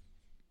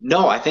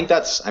 No, I think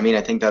that's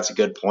a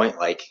good point.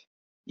 Like,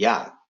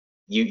 yeah,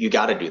 you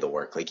got to do the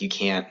work. Like, you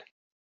can't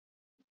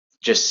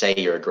just say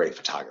you're a great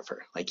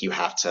photographer. Like, you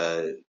have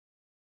to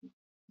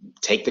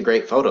take the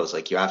great photos.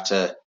 Like, you have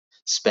to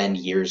spend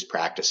years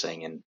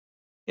practicing, and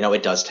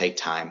it does take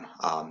time.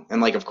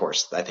 And like, of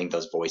course, I think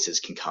those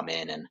voices can come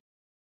in and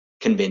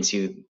convince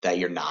you that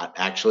you're not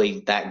actually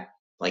that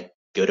like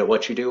good at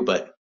what you do.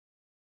 But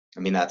I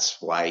mean, that's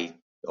why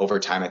over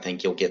time I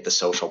think you'll get the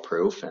social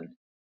proof, and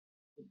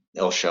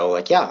it'll show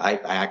like, yeah, I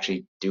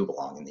actually do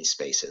belong in these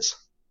spaces.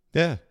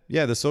 Yeah.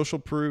 Yeah. The social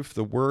proof,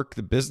 the work,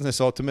 the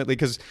business ultimately,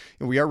 because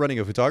we are running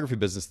a photography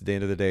business at the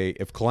end of the day.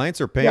 If clients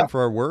are paying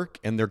for our work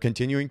and they're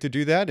continuing to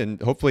do that, and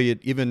hopefully at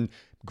even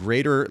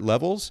greater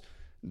levels,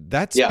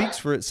 that speaks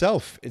for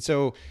itself. And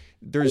so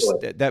there's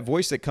that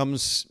voice that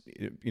comes,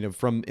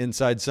 from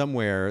inside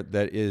somewhere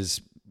that is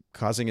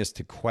causing us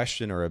to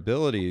question our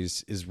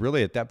abilities is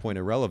really at that point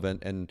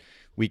irrelevant. And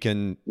we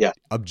can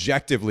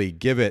objectively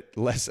give it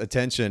less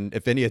attention,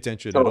 if any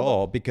attention at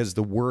all, because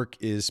the work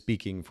is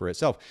speaking for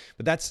itself.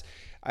 But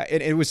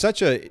it was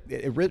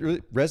it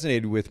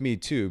resonated with me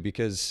too,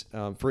 because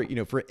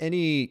for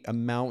any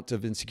amount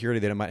of insecurity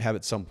that I might have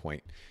at some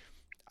point,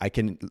 I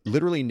can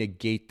literally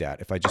negate that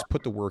if I just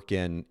put the work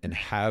in and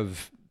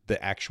have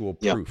the actual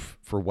proof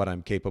for what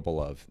I'm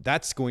capable of.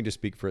 That's going to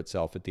speak for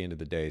itself at the end of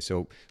the day.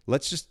 So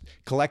let's just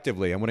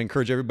collectively, I want to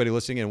encourage everybody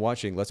listening and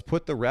watching, let's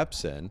put the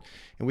reps in,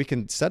 and we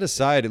can set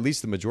aside at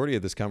least the majority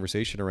of this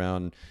conversation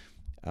around,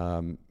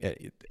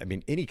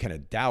 any kind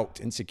of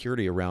doubt,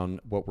 insecurity around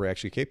what we're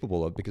actually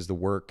capable of, because the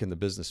work and the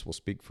business will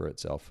speak for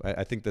itself.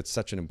 I think that's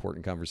such an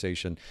important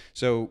conversation.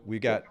 So we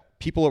got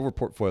people over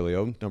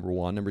portfolio, number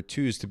one. Number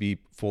two is to be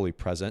fully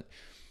present.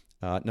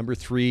 Number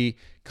three,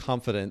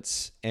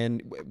 confidence.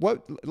 And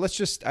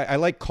I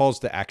like calls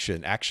to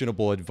action,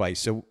 actionable advice.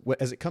 So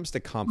as it comes to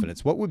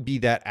confidence, what would be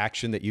that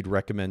action that you'd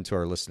recommend to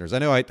our listeners? I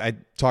know I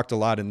talked a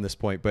lot in this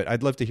point, but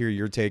I'd love to hear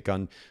your take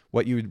on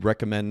what you would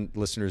recommend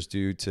listeners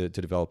do to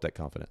develop that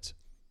confidence.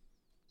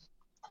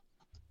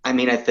 I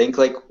mean, I think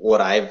like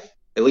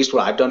at least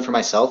what I've done for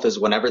myself is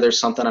whenever there's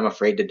something I'm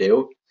afraid to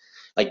do,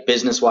 like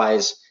business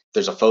wise,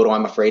 there's a photo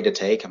I'm afraid to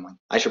take. I'm like,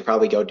 I should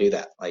probably go do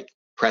that. Like,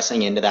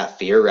 pressing into that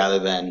fear rather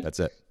than That's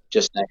it.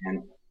 just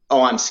saying,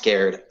 oh, I'm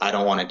scared, I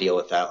don't want to deal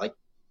with that. Like,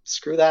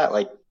 screw that.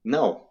 Like,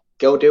 no,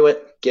 go do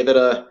it. Give it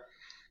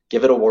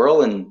a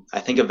whirl. And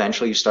I think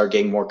eventually you start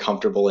getting more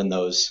comfortable in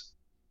those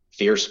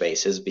fear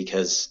spaces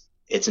because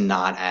it's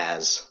not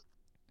as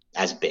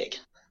big.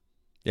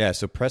 Yeah.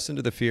 So press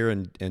into the fear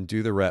and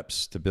do the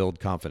reps to build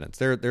confidence.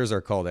 There's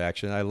our call to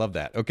action. I love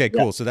that. Okay,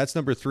 cool. So that's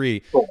number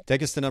three. Cool.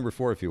 Take us to number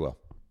four, if you will.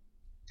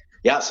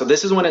 Yeah. So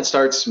this is when it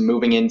starts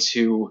moving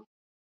into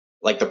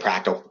like the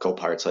practical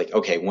parts. Like,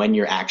 okay, when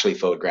you're actually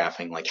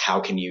photographing, like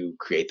how can you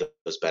create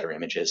those better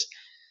images?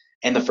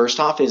 And the first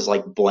off is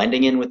like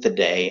blending in with the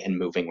day and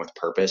moving with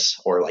purpose,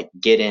 or like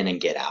get in and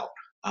get out.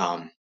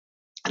 And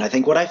I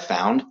think what I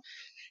found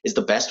is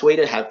the best way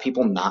to have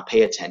people not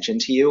pay attention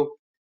to you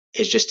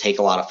is just take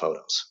a lot of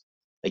photos.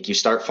 Like, you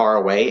start far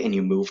away and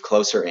you move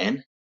closer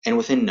in, and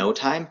within no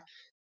time,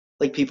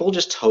 like, people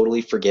just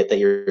totally forget that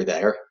you're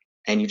there,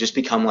 and you just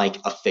become like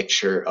a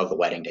fixture of the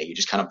wedding day. You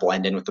just kind of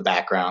blend in with the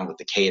background, with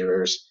the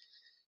caterers.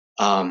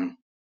 I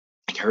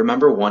can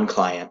remember one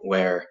client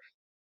where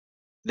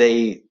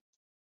they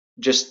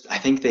I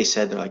think they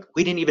said, they're like,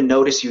 we didn't even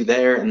notice you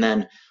there. And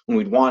then when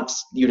we'd want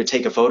you to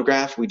take a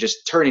photograph, we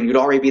just turn and you'd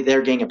already be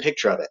there getting a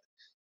picture of it.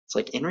 It's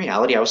like, in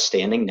reality, I was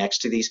standing next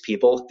to these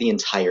people the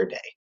entire day.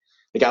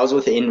 Like, I was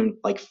within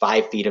like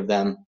 5 feet of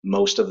them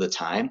most of the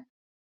time.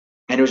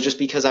 And it was just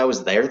because I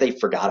was there, they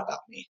forgot about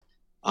me.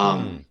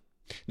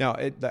 Now,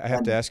 I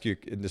have to ask you,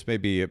 and this may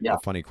be a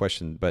funny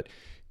question, but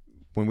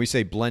when we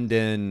say blend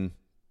in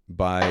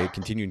by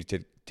continuing to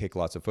take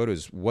lots of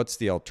photos. What's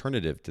the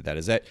alternative to that?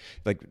 Is that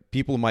like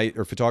people might,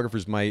 or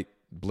photographers might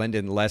blend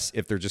in less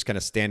if they're just kind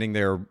of standing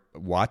there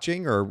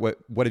watching, or what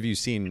have you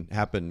seen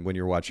happen when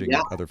you're watching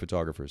Yeah. other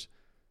photographers?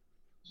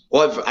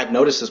 Well, I've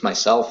noticed this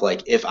myself.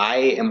 Like if I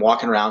am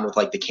walking around with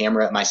like the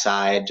camera at my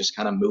side, just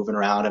kind of moving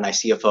around, and I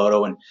see a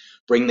photo and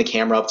bring the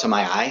camera up to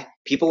my eye,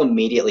 people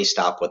immediately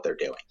stop what they're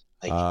doing.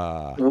 Like,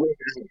 Ah, where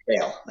does it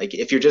fail? Like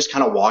if you're just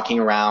kind of walking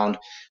around,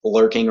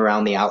 lurking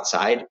around the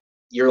outside,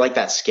 you're like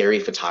that scary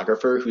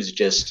photographer who's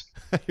just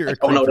you're a like,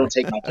 oh no, creeper. don't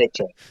take my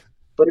picture.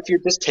 But if you're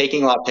just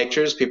taking a lot of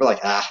pictures, people are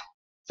like,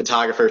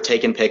 photographer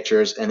taking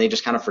pictures, and they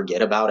just kind of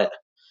forget about it.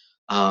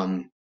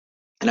 Um,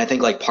 and I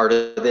think like part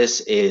of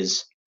this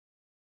is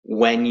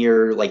when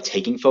you're like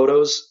taking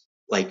photos,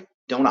 like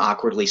don't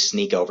awkwardly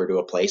sneak over to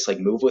a place, like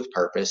move with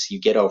purpose. You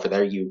get over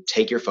there, you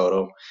take your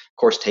photo, of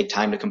course, take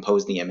time to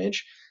compose the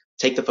image,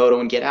 take the photo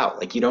and get out.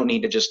 Like you don't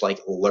need to just like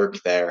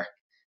lurk there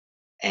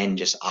and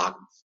just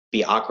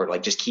be awkward.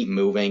 Like just keep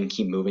moving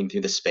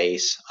through the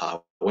space.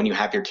 When you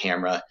have your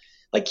camera,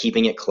 like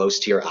keeping it close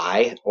to your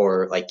eye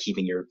or like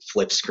keeping your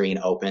flip screen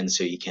open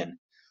so you can,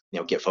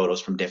 get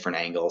photos from different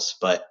angles.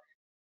 But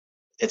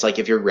it's like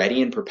if you're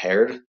ready and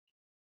prepared,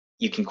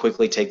 you can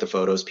quickly take the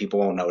photos. People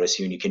won't notice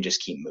you, and you can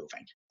just keep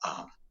moving.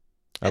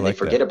 I And they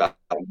like that. forget about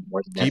it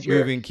more than Keep if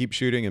you're. moving, keep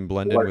shooting, and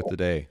blend in with the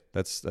day.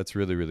 That's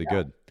really really Yeah,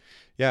 good.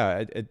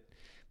 Yeah,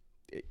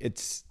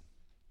 it's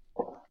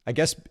I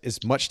guess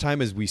as much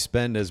time as we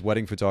spend as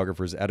wedding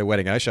photographers at a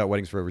wedding, I shot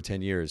weddings for over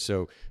 10 years,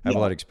 so I have a yeah,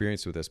 lot of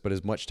experience with this, but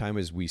as much time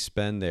as we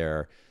spend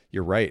there,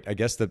 you're right. I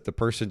guess that the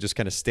person just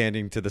kind of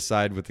standing to the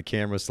side with the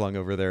camera slung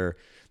over their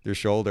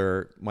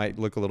shoulder might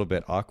look a little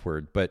bit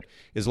awkward, but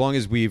as long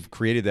as we've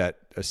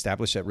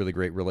established that really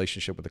great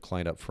relationship with the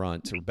client up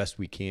front, or best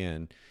we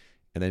can,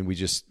 and then we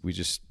just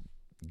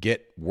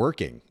get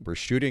working. We're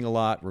shooting a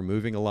lot, we're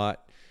moving a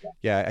lot.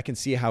 Yeah, I can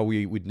see how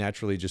we would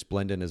naturally just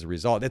blend in as a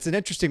result. It's an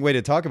interesting way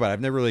to talk about it.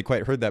 I've never really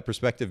quite heard that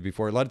perspective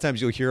before. A lot of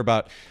times you'll hear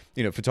about,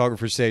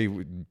 photographers say,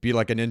 be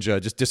like a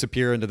ninja, just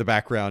disappear into the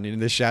background,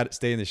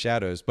 stay in the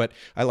shadows. But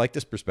I like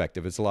this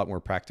perspective. It's a lot more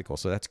practical.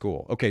 So that's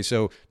cool. Okay,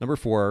 so number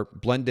 4,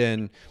 blend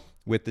in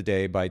with the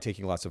day by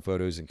taking lots of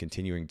photos and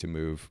continuing to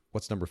move.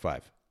 What's number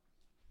 5?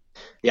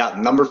 yeah.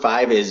 Number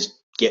 5 is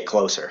get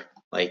closer.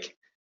 Like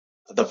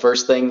the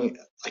first thing,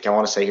 like I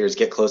want to say here is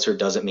get closer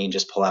doesn't mean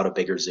just pull out a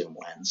bigger zoom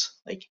lens.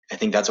 Like I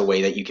think that's a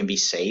way that you can be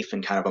safe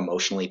and kind of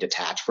emotionally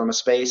detached from a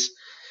space.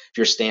 If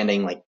you're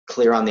standing like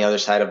clear on the other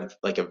side of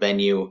like a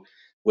venue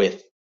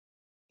with,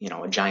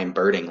 a giant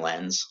birding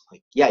lens,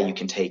 like yeah, you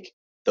can take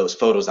those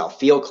photos. I'll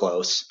feel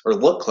close or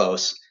look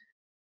close,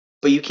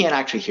 but you can't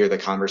actually hear the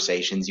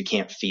conversations. You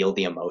can't feel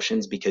the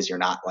emotions because you're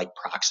not like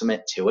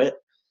proximate to it.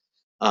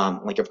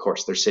 Like, of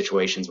course, there's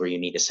situations where you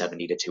need a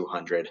 70 to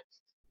 200.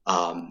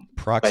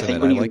 But I think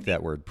Proximate. when I you, like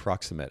that word,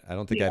 proximate. I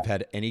don't think yeah, I've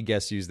had any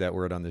guests use that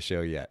word on the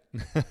show yet.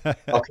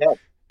 okay,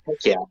 heck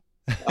yeah.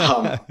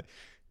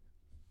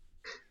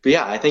 But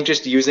yeah, I think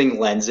just using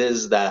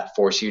lenses that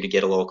force you to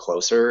get a little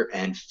closer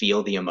and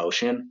feel the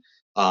emotion,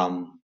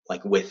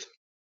 like with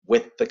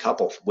the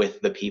couple,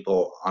 with the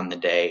people on the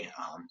day.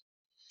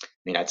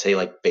 I'd say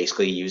like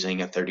basically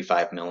using a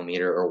 35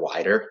 millimeter or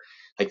wider.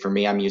 Like for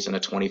me, I'm using a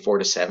 24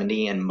 to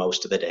 70, and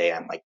most of the day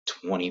I'm like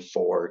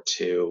 24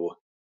 to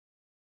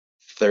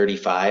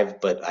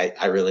 35. But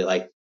I really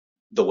like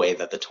the way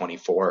that the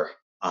 24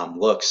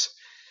 looks.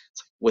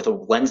 With a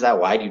lens that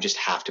wide, you just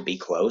have to be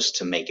close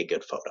to make a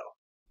good photo.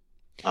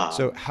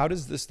 So, Um, how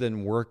does this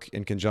then work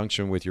in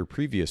conjunction with your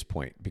previous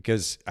point?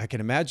 Because I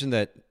can imagine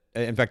that,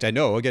 in fact, I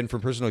know again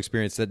from personal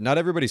experience that not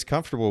everybody's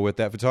comfortable with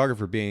that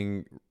photographer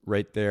being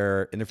right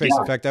there in their face.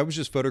 In yeah, fact, I was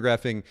just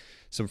photographing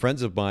some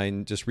friends of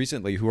mine just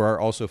recently who are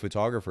also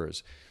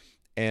photographers.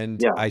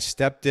 And yeah, I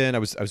stepped in, I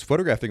was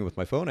photographing with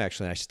my phone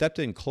actually, and I stepped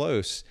in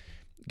close,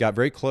 got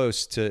very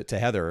close to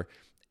Heather.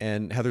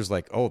 And Heather's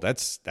like, "Oh,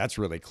 that's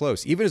really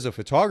close." Even as a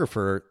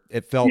photographer,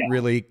 it felt yeah,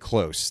 really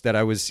close that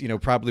I was,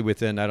 probably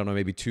within, I don't know,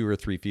 maybe 2 or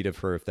 3 feet of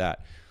her, if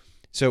that.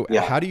 So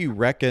yeah. how do you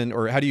reckon,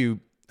 or how do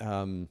you,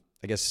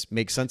 I guess,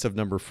 make sense of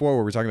number 4,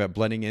 where we're talking about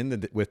blending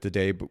in with the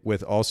day, but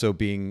with also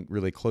being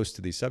really close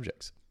to these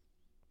subjects?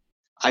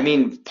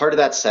 Part of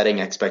that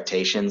setting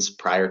expectations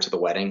prior to the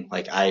wedding.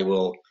 Like I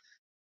will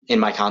in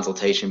my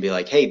consultation be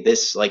like, hey,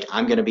 this like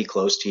I'm going to be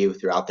close to you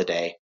throughout the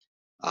day.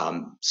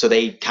 So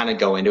they kind of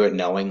go into it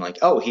knowing like,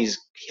 oh,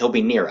 he'll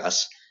be near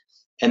us.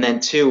 And then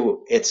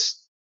 2,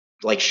 it's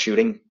like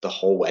shooting the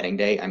whole wedding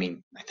day. I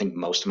think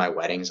most of my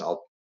weddings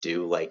I'll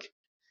do like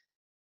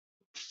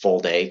full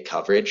day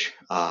coverage,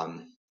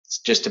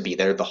 just to be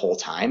there the whole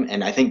time.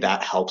 And I think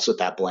that helps with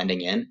that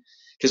blending in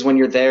because when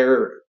you're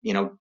there,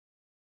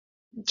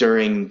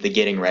 during the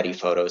getting ready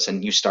photos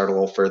and you start a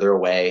little further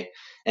away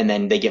and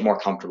then they get more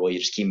comfortable, you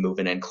just keep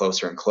moving in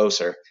closer and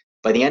closer.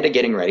 By the end of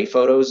getting ready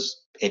photos,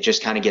 it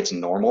just kind of gets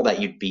normal that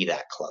you'd be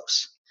that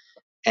close,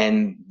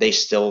 and they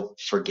still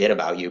forget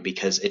about you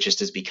because it just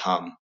has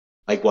become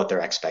like what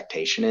their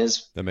expectation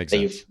is That makes that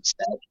you've sense.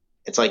 said.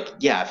 It's like,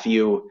 yeah, if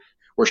you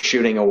were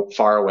shooting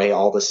far away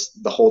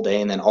the whole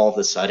day and then all of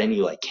a sudden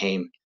you like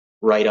came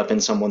right up in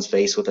someone's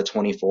face with a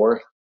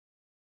 24,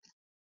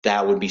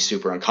 that would be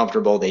super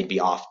uncomfortable. They'd be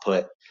off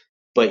put,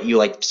 but you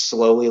like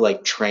slowly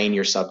like train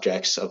your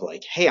subjects of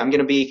like, hey, I'm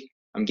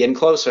getting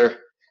closer.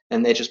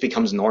 And it just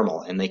becomes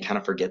normal and they kind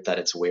of forget that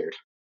it's weird.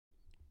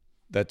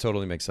 That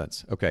totally makes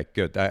sense. Okay,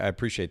 good. I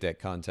appreciate that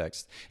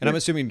context. And I'm Sure.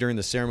 assuming during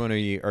the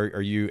ceremony, are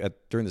you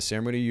during the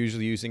ceremony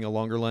usually using a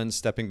longer lens,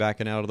 stepping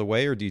back and out of the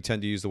way, or do you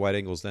tend to use the wide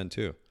angles then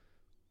too?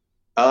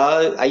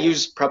 I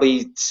use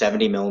probably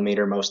 70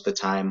 millimeter most of the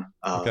time,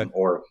 Okay.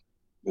 or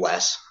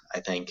less, I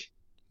think.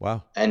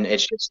 Wow. And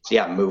it's just,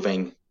 yeah,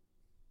 moving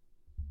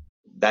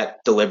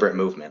that deliberate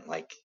movement.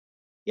 Like,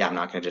 yeah, I'm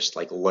not going to just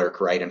like lurk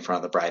right in front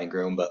of the bride and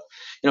groom, but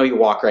you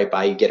walk right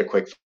by, you get a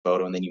quick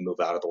photo, and then you move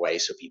out of the way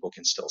so people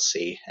can still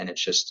see. And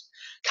it's just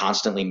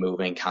constantly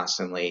moving,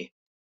 constantly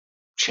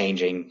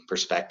changing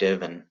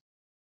perspective. And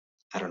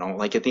I don't know,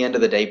 like at the end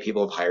of the day,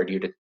 people have hired you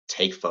to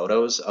take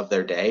photos of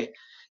their day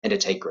and to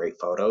take great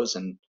photos.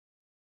 And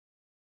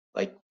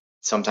like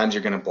sometimes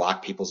you're going to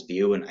block people's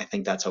view, and I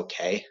think that's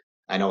okay.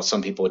 I know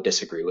some people would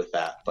disagree with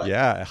that, but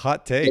Yeah,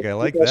 hot yeah, take. I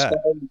like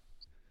that.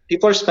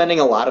 people are spending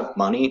a lot of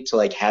money to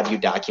like have you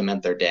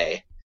document their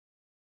day.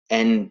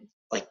 And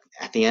like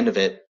at the end of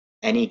it,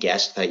 any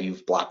guest that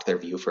you've blocked their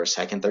view for a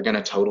second, they're going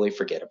to totally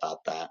forget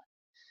about that.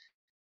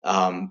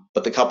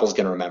 But the couple's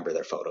going to remember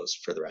their photos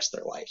for the rest of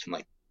their life. And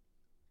like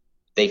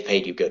they've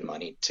paid you good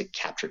money to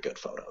capture good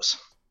photos.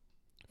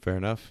 Fair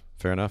enough.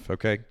 Fair enough.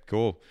 Okay,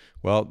 cool.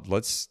 Well,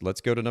 let's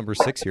go to number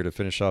 6 here to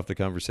finish off the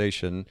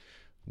conversation.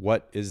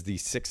 What is the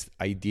sixth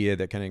idea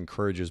that kind of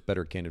encourages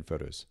better candid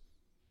photos?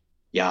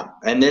 Yeah.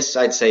 And this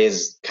I'd say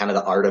is kind of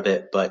the art of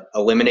it, but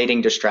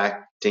eliminating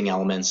distracting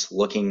elements,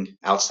 looking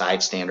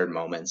outside standard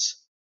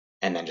moments,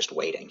 and then just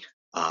waiting.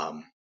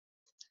 Um,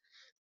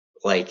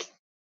 like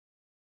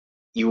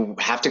you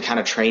have to kind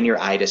of train your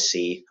eye to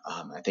see.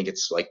 I think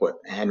it's like what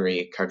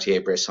Henry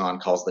Cartier-Bresson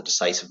calls the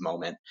decisive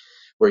moment,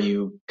 where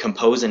you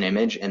compose an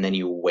image and then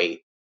you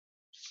wait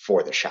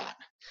for the shot.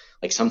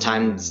 Like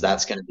sometimes Hmm.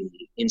 that's going to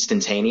be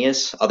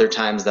instantaneous. Other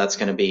times that's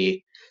going to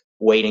be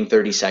waiting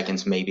 30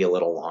 seconds, maybe a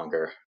little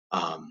longer.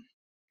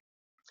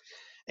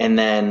 And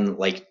then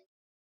like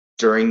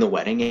during the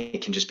wedding,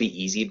 it can just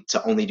be easy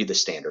to only do the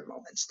standard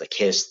moments, the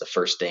kiss, the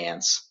first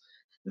dance,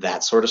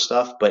 that sort of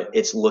stuff. But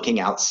it's looking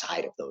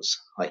outside of those.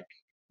 Like,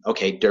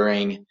 okay,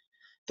 during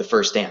the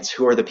first dance,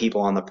 who are the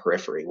people on the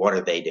periphery? What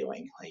are they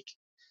doing? Like,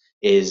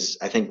 is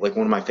I think like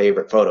one of my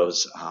favorite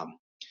photos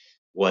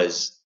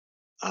was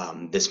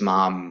this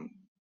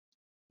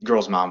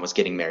girl's mom was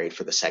getting married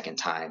for the second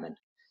time, and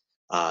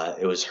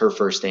it was her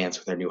first dance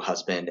with her new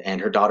husband,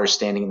 and her daughter's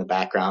standing in the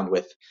background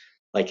with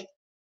like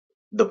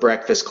the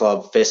Breakfast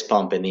Club fist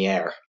pump in the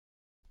air,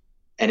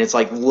 and it's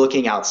like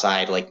looking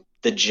outside, like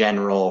the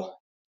general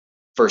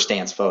first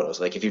dance photos.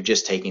 Like if you're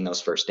just taking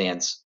those first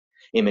dance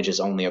images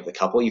only of the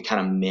couple, you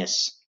kind of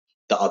miss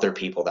the other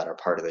people that are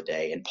part of the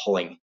day and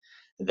pulling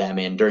them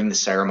in during the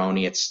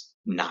ceremony. It's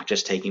not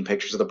just taking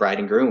pictures of the bride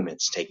and groom,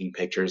 it's taking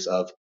pictures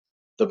of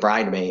the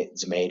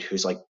bridesmaid's maid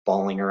who's like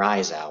bawling her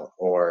eyes out,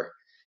 or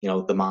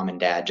the mom and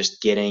dad,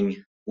 just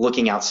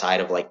looking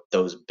outside of like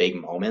those big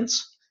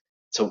moments.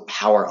 So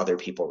how are other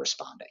people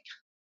responding?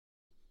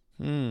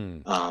 Hmm.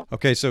 um,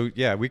 Okay, so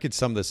yeah, we could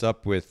sum this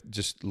up with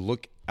just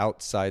look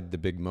outside the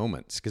big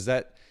moments, because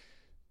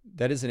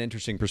that is an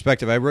interesting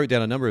perspective. I wrote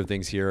down a number of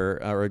things here,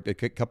 or a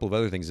couple of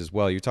other things as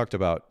well. You talked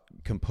about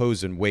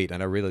compose and wait,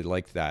 and I really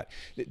liked that.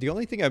 The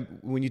only thing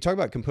when you talk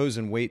about compose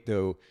and wait,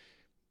 though,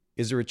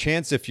 is there a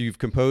chance if you've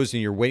composed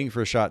and you're waiting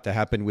for a shot to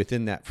happen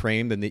within that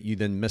frame, then that you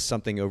then miss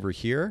something over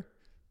here?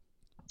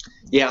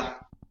 yeah,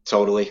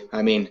 totally.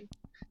 I mean,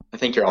 I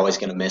think you're always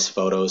going to miss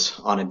photos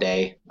on a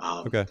day.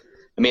 Okay.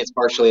 I mean, it's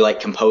partially like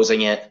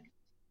composing it,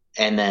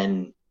 and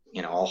then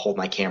I'll hold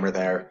my camera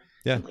there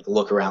Yeah. and like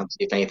look around,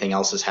 see if anything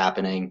else is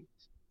happening,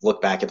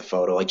 look back at the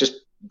photo, like just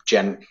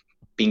gen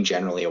being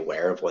generally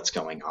aware of what's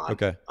going on.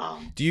 Okay.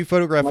 Do you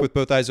photograph Like, with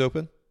both eyes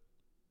open?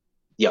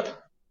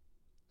 yep,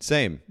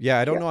 Same. Yeah,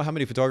 I don't yeah, know how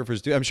many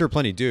photographers do. I'm sure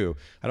plenty do.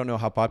 I don't know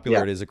how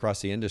popular yeah, it is across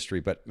the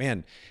industry, but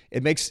man,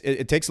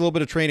 it takes a little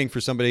bit of training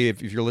for somebody.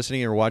 If you're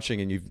listening or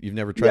watching and you've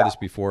never tried yeah, this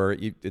before,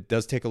 it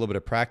does take a little bit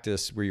of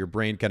practice where your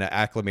brain kind of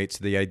acclimates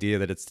to the idea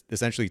that it's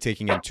essentially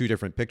taking in two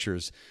different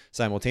pictures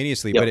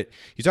simultaneously. yep, But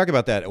you talk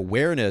about that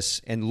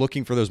awareness and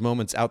looking for those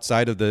moments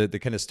outside of the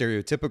kind of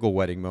stereotypical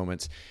wedding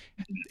moments.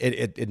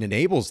 It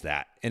enables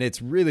that, and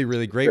it's really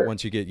really great sure,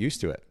 once you get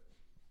used to it.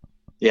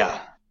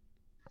 yeah,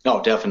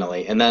 no,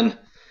 definitely. And then,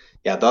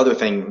 yeah, the other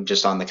thing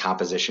just on the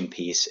composition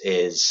piece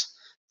is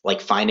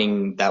like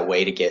finding that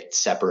way to get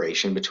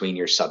separation between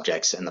your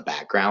subjects and the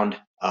background.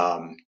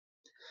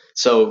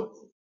 So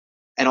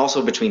and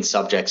also between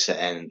subjects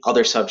and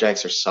other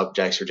subjects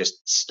or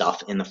just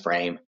stuff in the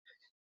frame.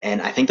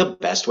 And I think the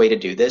best way to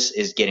do this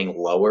is getting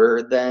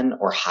lower than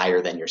or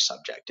higher than your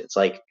subject. It's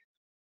like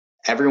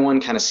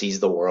everyone kind of sees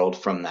the world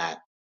from that,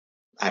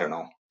 I don't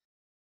know,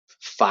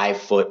 5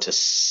 foot to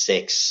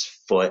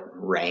 6 foot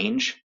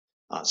range.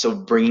 So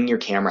bringing your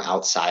camera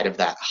outside of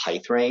that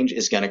height range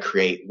is going to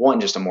create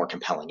one, just a more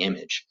compelling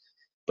image.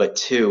 But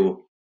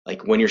two,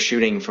 like when you're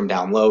shooting from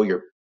down low,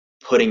 you're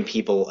putting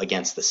people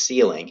against the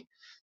ceiling.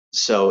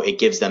 So it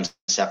gives them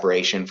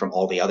separation from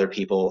all the other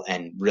people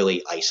and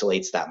really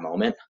isolates that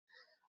moment.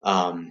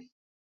 Um,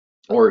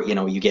 or,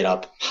 you get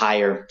up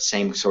higher,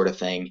 same sort of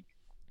thing.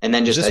 And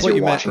then Is just this as what you're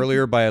you meant watching,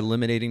 earlier by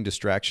eliminating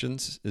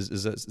distractions?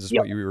 Is this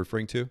yep, what you were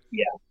referring to?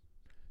 yeah,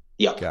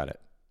 yep, Got it.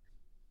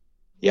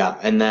 yeah.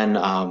 And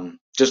then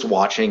just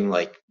watching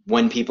like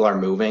when people are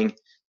moving,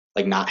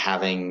 like not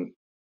having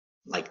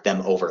like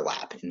them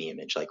overlap in the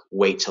image, like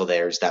wait till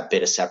there's that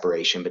bit of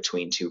separation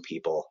between two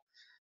people.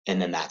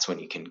 And then that's when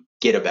you can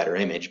get a better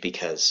image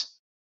because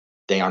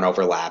they aren't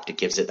overlapped. It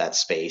gives it that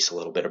space, a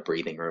little bit of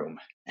breathing room.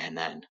 And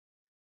then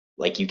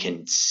like you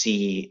can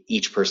see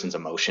each person's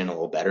emotion a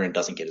little better and it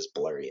doesn't get as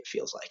blurry, it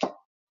feels like.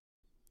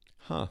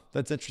 Huh.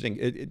 That's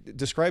interesting.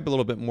 Describe a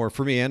little bit more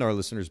for me and our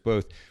listeners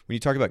both. When you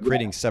talk about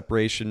creating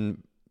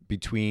separation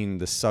between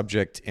the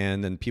subject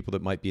and then people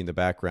that might be in the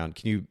background,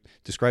 can you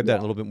describe that in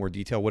Yeah. a little bit more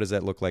detail? What does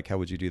that look like? How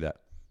would you do that?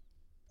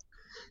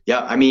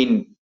 Yeah. I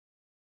mean,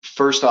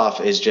 first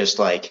off is just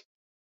like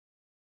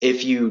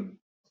if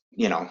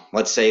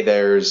let's say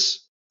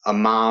there's a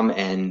mom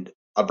and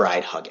a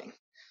bride hugging.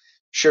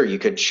 Sure, you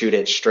could shoot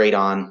it straight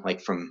on,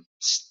 like from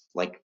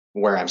like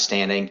where I'm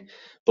standing,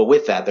 but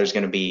with that, there's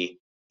going to be,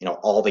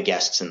 all the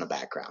guests in the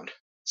background.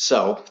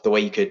 So the way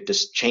you could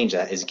just change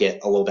that is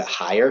get a little bit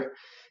higher,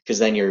 because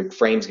then your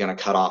frame's going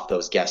to cut off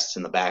those guests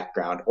in the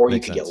background, or you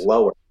Makes could get sense.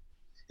 lower,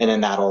 and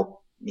then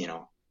that'll,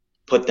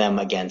 put them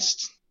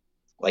against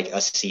like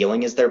a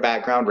ceiling as their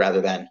background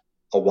rather than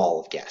a wall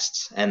of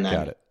guests, and Got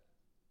then it.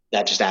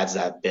 that just adds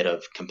that bit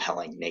of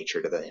compelling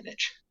nature to the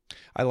image.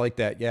 I like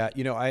that. Yeah.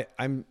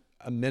 I'm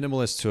a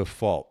minimalist to a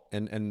fault.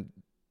 And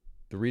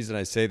the reason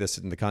I say this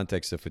in the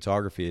context of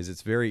photography is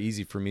it's very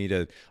easy for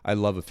me I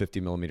love a 50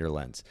 millimeter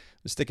lens.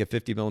 Let's stick a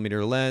 50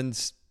 millimeter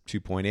lens,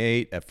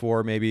 2.8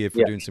 f4, maybe if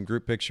we're Yeah. doing some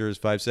group pictures,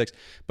 5.6,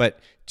 but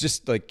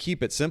just like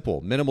keep it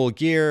simple, minimal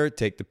gear,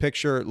 take the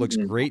picture. It looks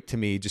Mhm. great to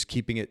me. Just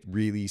keeping it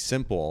really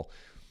simple.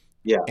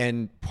 Yeah.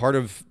 And part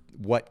of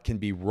what can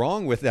be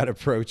wrong with that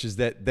approach is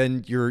that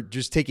then you're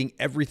just taking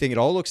everything. It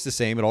all looks the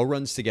same. It all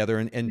runs together.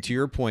 And to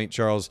your point,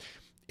 Charles,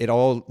 it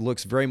all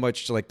looks very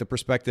much like the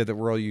perspective that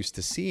we're all used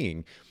to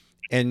seeing.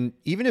 And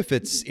even if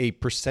it's a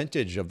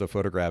percentage of the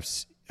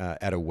photographs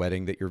at a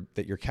wedding that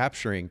you're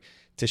capturing,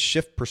 to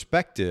shift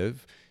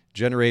perspective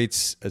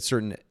generates a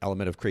certain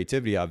element of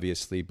creativity,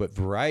 obviously, but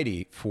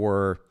variety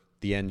for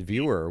the end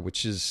viewer,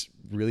 which is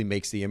really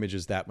makes the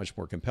images that much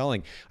more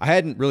compelling. I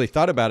hadn't really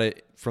thought about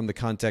it from the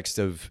context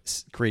of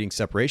creating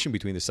separation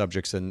between the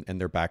subjects and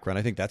their background.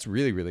 I think that's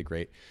really, really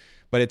great.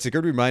 But it's a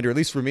good reminder, at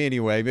least for me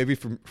anyway, maybe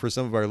for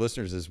some of our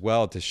listeners as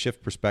well, to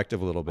shift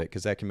perspective a little bit,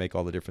 because that can make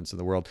all the difference in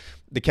the world.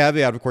 The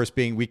caveat, of course,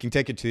 being we can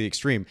take it to the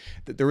extreme.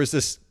 There was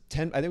this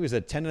 10, I think it was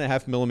a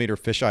 10.5 millimeter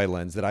fisheye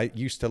lens that I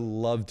used to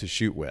love to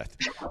shoot with.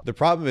 The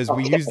problem is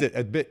we Okay. used it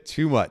a bit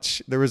too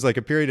much. There was like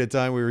a period of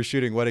time we were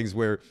shooting weddings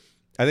where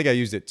I think I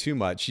used it too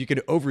much. You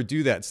could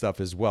overdo that stuff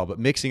as well, but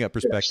mixing up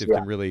Yes. perspective Yeah.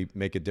 can really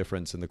make a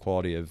difference in the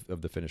quality of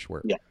the finished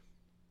work. Yeah.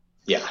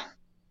 Yeah.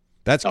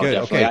 That's No, good.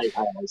 definitely. Okay.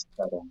 I always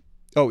try to,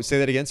 Oh, say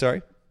that again.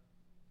 Sorry.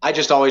 I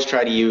just always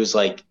try to use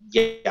like,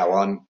 yeah, well,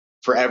 I'm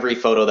for every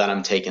photo that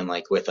I'm taking,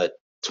 like with a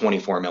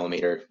 24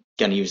 millimeter,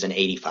 gonna use an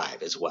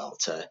 85 as well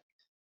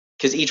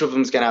because each of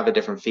them is gonna have a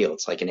different feel.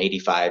 It's like an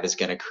 85 is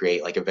gonna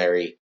create like a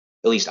very,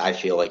 at least I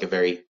feel like a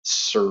very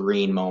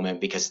serene moment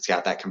because it's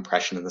got that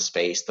compression in the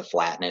space, the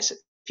flatness. It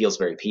feels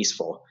very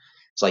peaceful.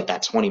 It's like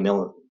that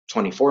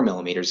 24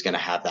 millimeter is gonna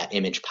have that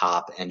image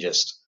pop and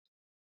just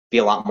be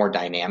a lot more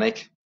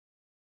dynamic.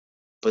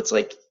 But it's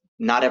like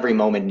not every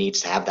moment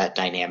needs to have that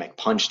dynamic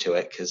punch to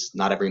it because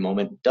not every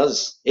moment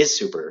is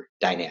super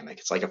dynamic.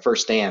 It's like a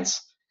first dance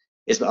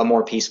is a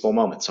more peaceful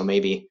moment. So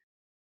maybe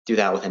do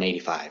that with an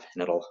 85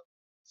 and it'll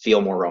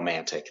feel more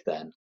romantic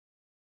than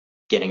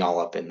getting all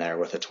up in there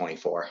with a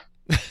 24.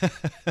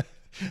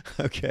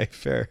 Okay,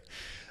 fair.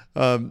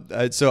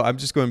 So I'm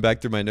just going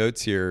back through my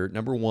notes here.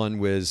 Number one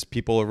was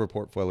people over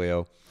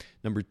portfolio.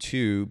 Number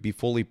two, be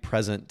fully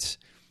present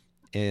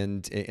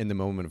and in the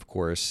moment, of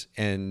course.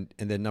 And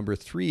then number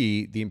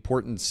three, the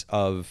importance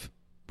of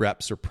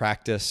reps or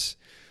practice,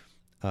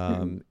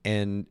 Mm-hmm.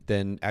 and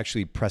then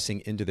actually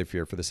pressing into the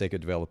fear for the sake of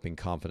developing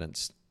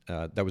confidence.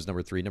 That was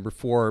number three. Number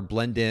four,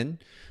 blend in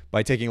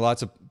by taking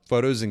lots of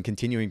photos and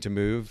continuing to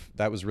move.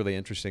 That was really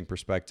interesting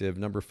perspective.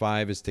 Number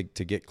five is to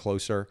get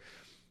closer.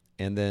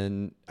 And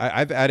then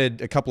I've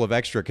added a couple of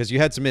extra because you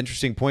had some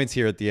interesting points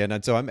here at the end.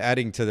 And so I'm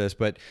adding to this.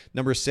 But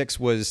number six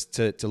was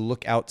to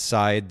look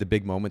outside the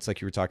big moments,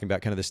 like you were talking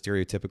about, kind of the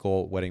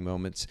stereotypical wedding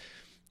moments.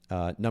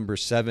 Number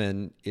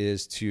seven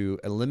is to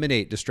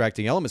eliminate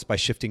distracting elements by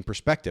shifting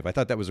perspective. I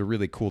thought that was a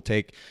really cool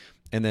take.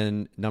 And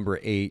then number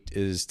eight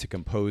is to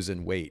compose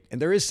and wait.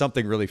 And there is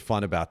something really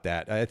fun about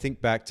that. I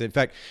think back to, in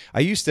fact,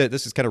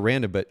 this is kind of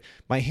random, but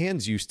my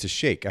hands used to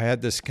shake. I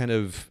had this kind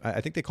of, I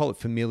think they call it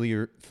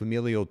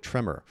familial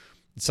tremor.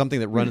 It's something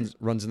that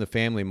runs in the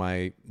family.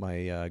 My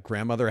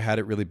grandmother had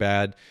it really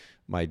bad.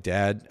 My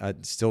dad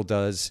still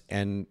does.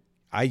 And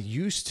I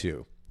used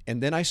to.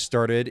 And then I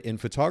started in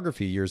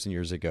photography years and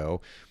years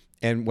ago.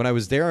 And when I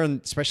was there, and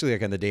especially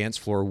like on the dance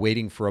floor,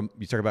 waiting for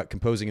you talk about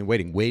composing and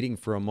waiting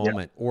for a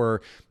moment,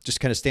 or just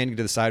kind of standing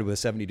to the side with a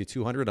 70 to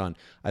 200 on,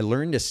 I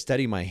learned to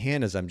steady my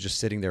hand as I'm just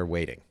sitting there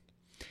waiting.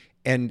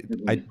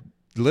 And I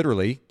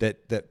literally,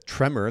 that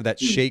tremor, that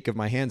shake of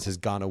my hands has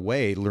gone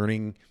away,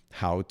 learning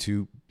how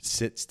to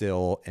sit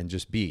still and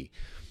just be,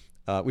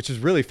 which is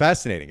really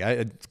fascinating.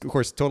 Of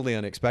course, totally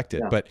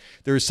unexpected, but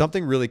there is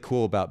something really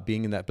cool about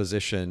being in that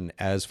position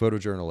as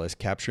photojournalists,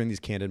 capturing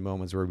these candid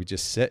moments where we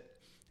just sit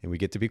and we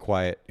get to be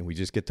quiet and we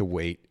just get to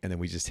wait. And then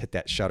we just hit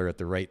that shutter at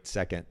the right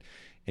second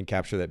and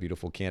capture that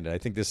beautiful candid. I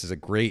think this is a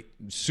great,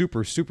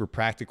 super, super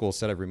practical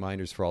set of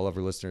reminders for all of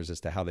our listeners as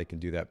to how they can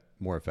do that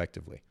more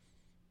effectively.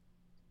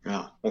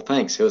 Yeah. Well,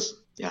 thanks. It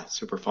was,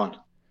 super fun.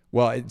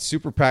 Well, it's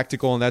super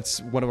practical, and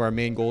that's one of our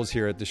main goals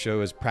here at the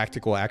show is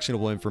practical,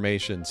 actionable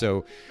information.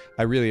 So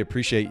I really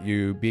appreciate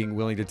you being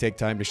willing to take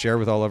time to share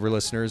with all of our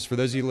listeners. For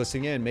those of you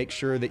listening in, make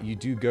sure that you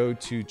do go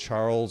to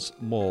Charles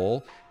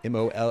Moll,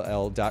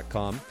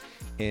 MOLL.com,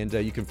 and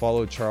you can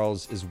follow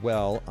Charles as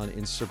well on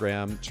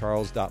Instagram,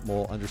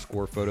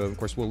 charles.moll_photo. Of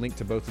course, we'll link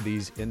to both of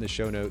these in the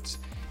show notes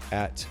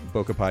at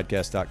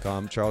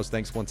bokehpodcast.com. Charles,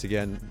 thanks once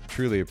again.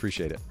 Truly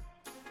appreciate it.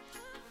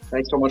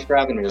 Thanks so much for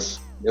having me. It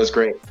was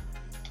great.